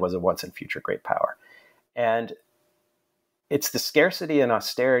that Britain was a once and future great power. And it's the scarcity and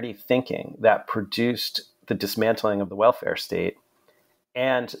austerity thinking that produced the dismantling of the welfare state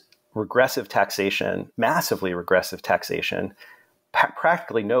and regressive taxation, massively regressive taxation,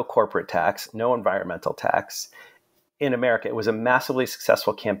 practically no corporate tax, no environmental tax. In America, it was a massively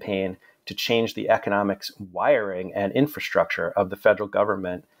successful campaign to change the economics wiring and infrastructure of the federal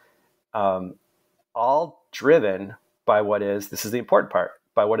government, all driven by this is the important part,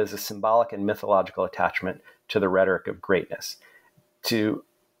 by what is a symbolic and mythological attachment to the rhetoric of greatness, to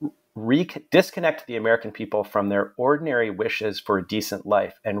disconnect the American people from their ordinary wishes for a decent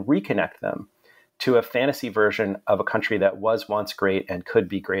life and reconnect them to a fantasy version of a country that was once great and could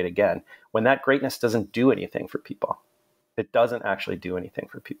be great again, when that greatness doesn't do anything for people. It doesn't actually do anything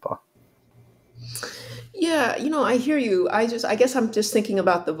for people. Yeah, I hear you. I guess I'm just thinking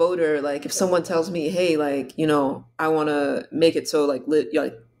about the voter. Like, if someone tells me, "Hey, like, I want to make it so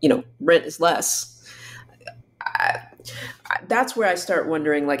rent is less," that's where I start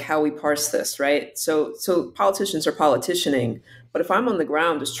wondering, like, how we parse this, right? So politicians are politicianing, but if I'm on the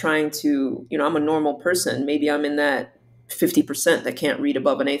ground just trying to, I'm a normal person, maybe I'm in that 50% that can't read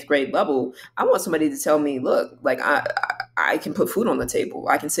above an eighth grade level. I want somebody to tell me, look, like, I can put food on the table.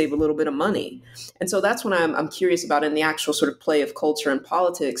 I can save a little bit of money. And so that's when I'm curious about, in the actual sort of play of culture and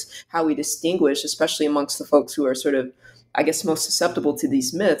politics, how we distinguish, especially amongst the folks who are sort of, I guess, most susceptible to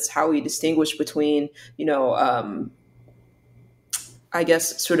these myths, how we distinguish between, I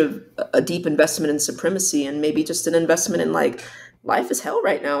guess, sort of a deep investment in supremacy and maybe just an investment in, like, life is hell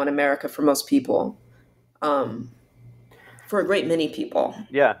right now in America for most people, for a great many people.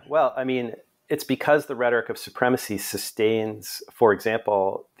 Yeah, well, I mean, it's because the rhetoric of supremacy sustains, for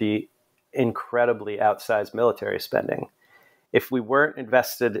example, the incredibly outsized military spending. If we weren't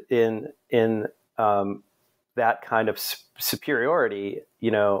invested in that kind of superiority,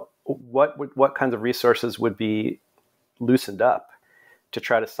 what kinds of resources would be loosened up to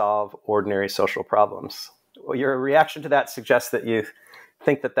try to solve ordinary social problems? Well, your reaction to that suggests that you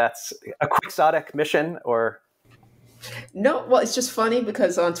think that that's a quixotic mission, or... No, well, it's just funny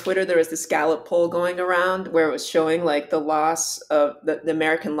because on Twitter there was this Gallup poll going around where it was showing, like, the loss of the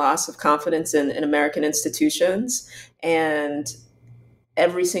American loss of confidence in American institutions, and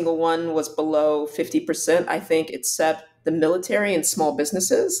every single one was below 50%, I think, except the military and small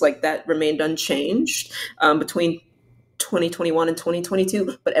businesses. Like, that remained unchanged between 2021 and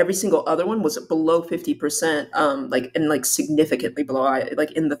 2022, but every single other one was below 50%, and significantly below,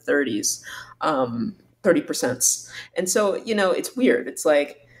 like in the 30s. 30%. And so, it's weird. It's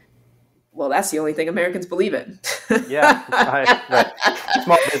like, well, that's the only thing Americans believe in. Yeah, right.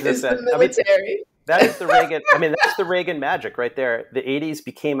 Small business. The military. That is the Reagan. I mean, that's the Reagan magic right there. The 80s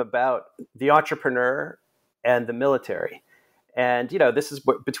became about the entrepreneur and the military. And, this is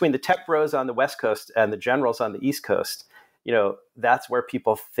between the tech bros on the West Coast and the generals on the East Coast, that's where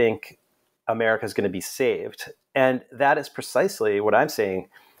people think America is going to be saved. And that is precisely what I'm saying,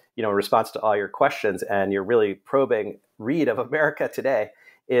 in response to all your questions and your really probing read of America today,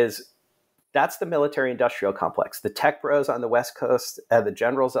 is that's the military industrial complex. The tech bros on the West Coast and the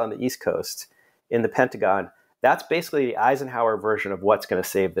generals on the East Coast in the Pentagon, that's basically the Eisenhower version of what's going to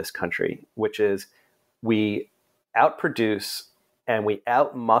save this country, which is we outproduce and we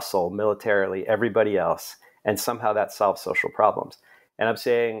outmuscle militarily everybody else, and somehow that solves social problems. And I'm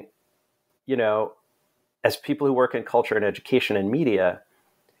saying, as people who work in culture and education and media,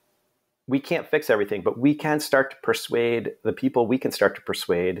 we can't fix everything, but we can start to persuade the people. We can start to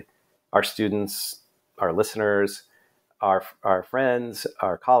persuade our students, our listeners, our friends,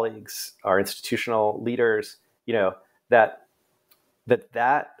 our colleagues, our institutional leaders, that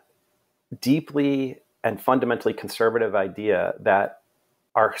deeply and fundamentally conservative idea that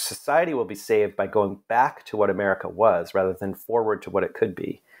our society will be saved by going back to what America was rather than forward to what it could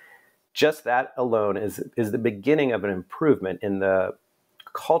be. Just that alone is the beginning of an improvement in the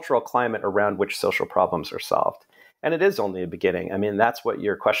cultural climate around which social problems are solved. And it is only a beginning. I mean, that's what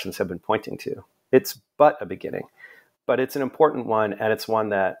your questions have been pointing to. It's but a beginning, but it's an important one. And it's one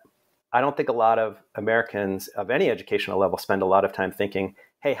that I don't think a lot of Americans of any educational level spend a lot of time thinking,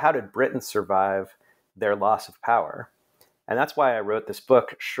 hey, how did Britain survive their loss of power? And that's why I wrote this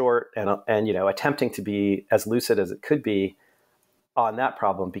book, short and attempting to be as lucid as it could be on that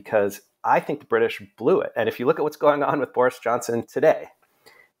problem, because I think the British blew it. And if you look at what's going on with Boris Johnson today,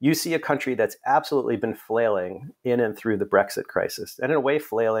 you see a country that's absolutely been flailing in and through the Brexit crisis, and in a way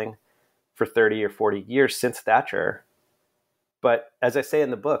flailing for 30 or 40 years since Thatcher. But as I say in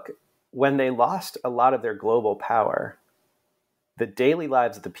the book, when they lost a lot of their global power, the daily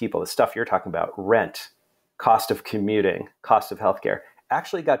lives of the people, the stuff you're talking about, rent, cost of commuting, cost of healthcare,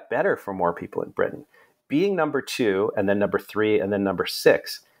 actually got better for more people in Britain. Being number 2 and then number 3 and then number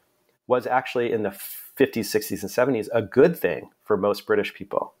 6 was actually in the 50s, 60s, and 70s a good thing for most British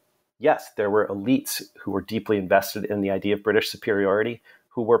people. Yes, there were elites who were deeply invested in the idea of British superiority,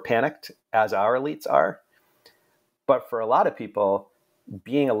 who were panicked, as our elites are. But for a lot of people,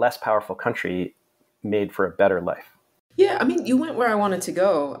 being a less powerful country made for a better life. Yeah, I mean, you went where I wanted to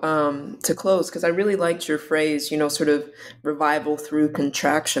go to close, because I really liked your phrase, sort of revival through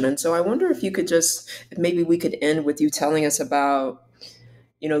contraction. And so I wonder if maybe we could end with you telling us about,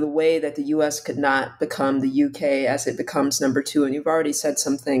 the way that the US could not become the UK as it becomes number two. And you've already said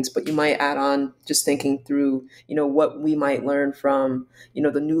some things, but you might add on just thinking through, what we might learn from,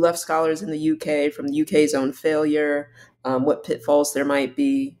 the New Left scholars in the UK, from the UK's own failure, what pitfalls there might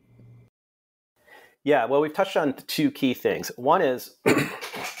be. Yeah, well, we've touched on two key things. One is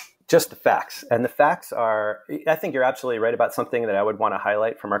just the facts. And the facts are, I think you're absolutely right about something that I would want to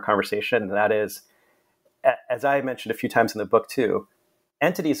highlight from our conversation. And that is, as I mentioned a few times in the book too,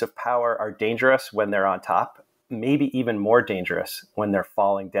 entities of power are dangerous when they're on top, maybe even more dangerous when they're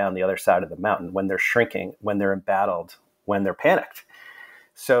falling down the other side of the mountain, when they're shrinking, when they're embattled, when they're panicked.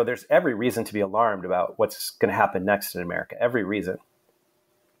 So there's every reason to be alarmed about what's going to happen next in America, every reason.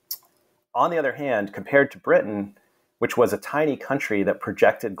 On the other hand, compared to Britain, which was a tiny country that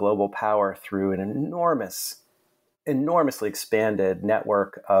projected global power through an enormously expanded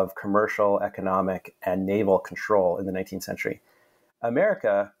network of commercial, economic, and naval control in the 19th century,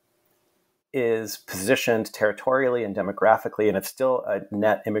 America is positioned territorially and demographically, and it's still a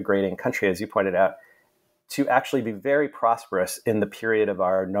net immigrating country, as you pointed out, to actually be very prosperous in the period of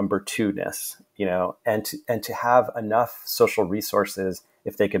our number two-ness, and to have enough social resources,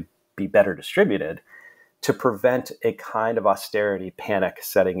 if they could be better distributed, to prevent a kind of austerity panic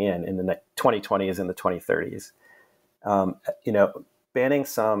setting in the 2020s and the 2030s. Banning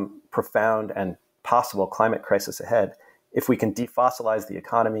some profound and possible climate crisis ahead, if we can defossilize the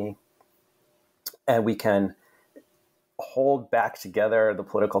economy and we can hold back together the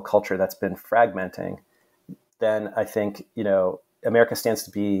political culture that's been fragmenting, then I think, America stands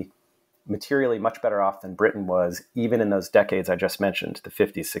to be materially much better off than Britain was, even in those decades I just mentioned, the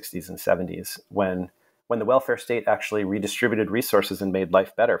 50s, 60s, and 70s, when the welfare state actually redistributed resources and made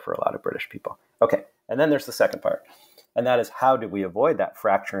life better for a lot of British people. Okay, and then there's the second part, and that is, how do we avoid that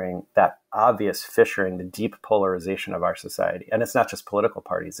fracturing, that obvious fissuring, the deep polarization of our society? And it's not just political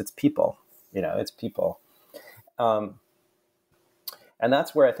parties, it's people, it's people. And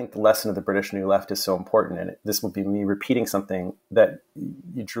that's where I think the lesson of the British New Left is so important. And this will be me repeating something that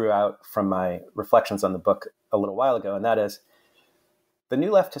you drew out from my reflections on the book a little while ago. And that is, the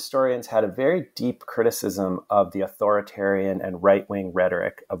New Left historians had a very deep criticism of the authoritarian and right-wing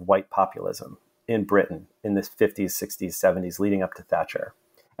rhetoric of white populism in Britain in the 50s, 60s, 70s, leading up to Thatcher.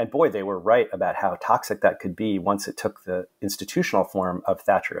 And boy, they were right about how toxic that could be once it took the institutional form of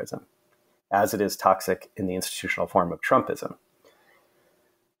Thatcherism, as it is toxic in the institutional form of Trumpism.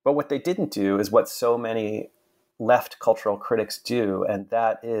 But what they didn't do is what so many left cultural critics do, and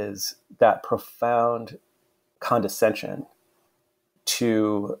that is that profound condescension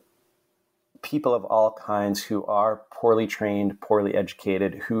to people of all kinds who are poorly trained, poorly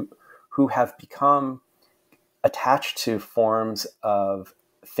educated, who have become attached to forms of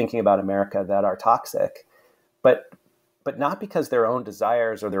thinking about America that are toxic, but not because their own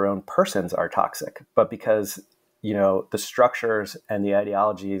desires or their own persons are toxic, but because the structures and the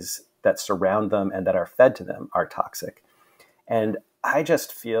ideologies that surround them and that are fed to them are toxic. And I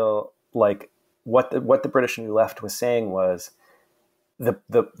just feel like what the British New Left was saying was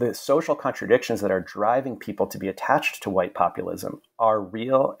the social contradictions that are driving people to be attached to white populism are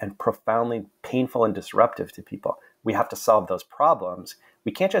real and profoundly painful and disruptive to people. We have to solve those problems.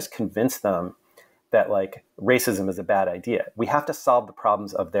 We can't just convince them that racism is a bad idea. We have to solve the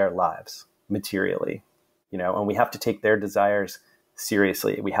problems of their lives materially. And we have to take their desires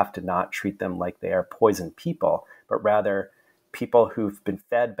seriously. We have to not treat them like they are poisoned people, but rather people who've been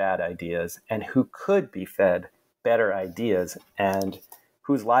fed bad ideas and who could be fed better ideas and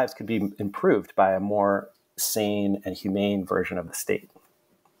whose lives could be improved by a more sane and humane version of the state.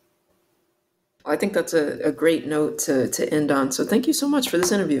 I think that's a great note to end on. So thank you so much for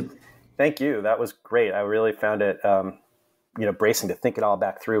this interview. Thank you. That was great. I really found it, bracing to think it all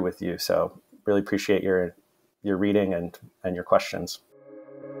back through with you. So really appreciate your reading and your questions.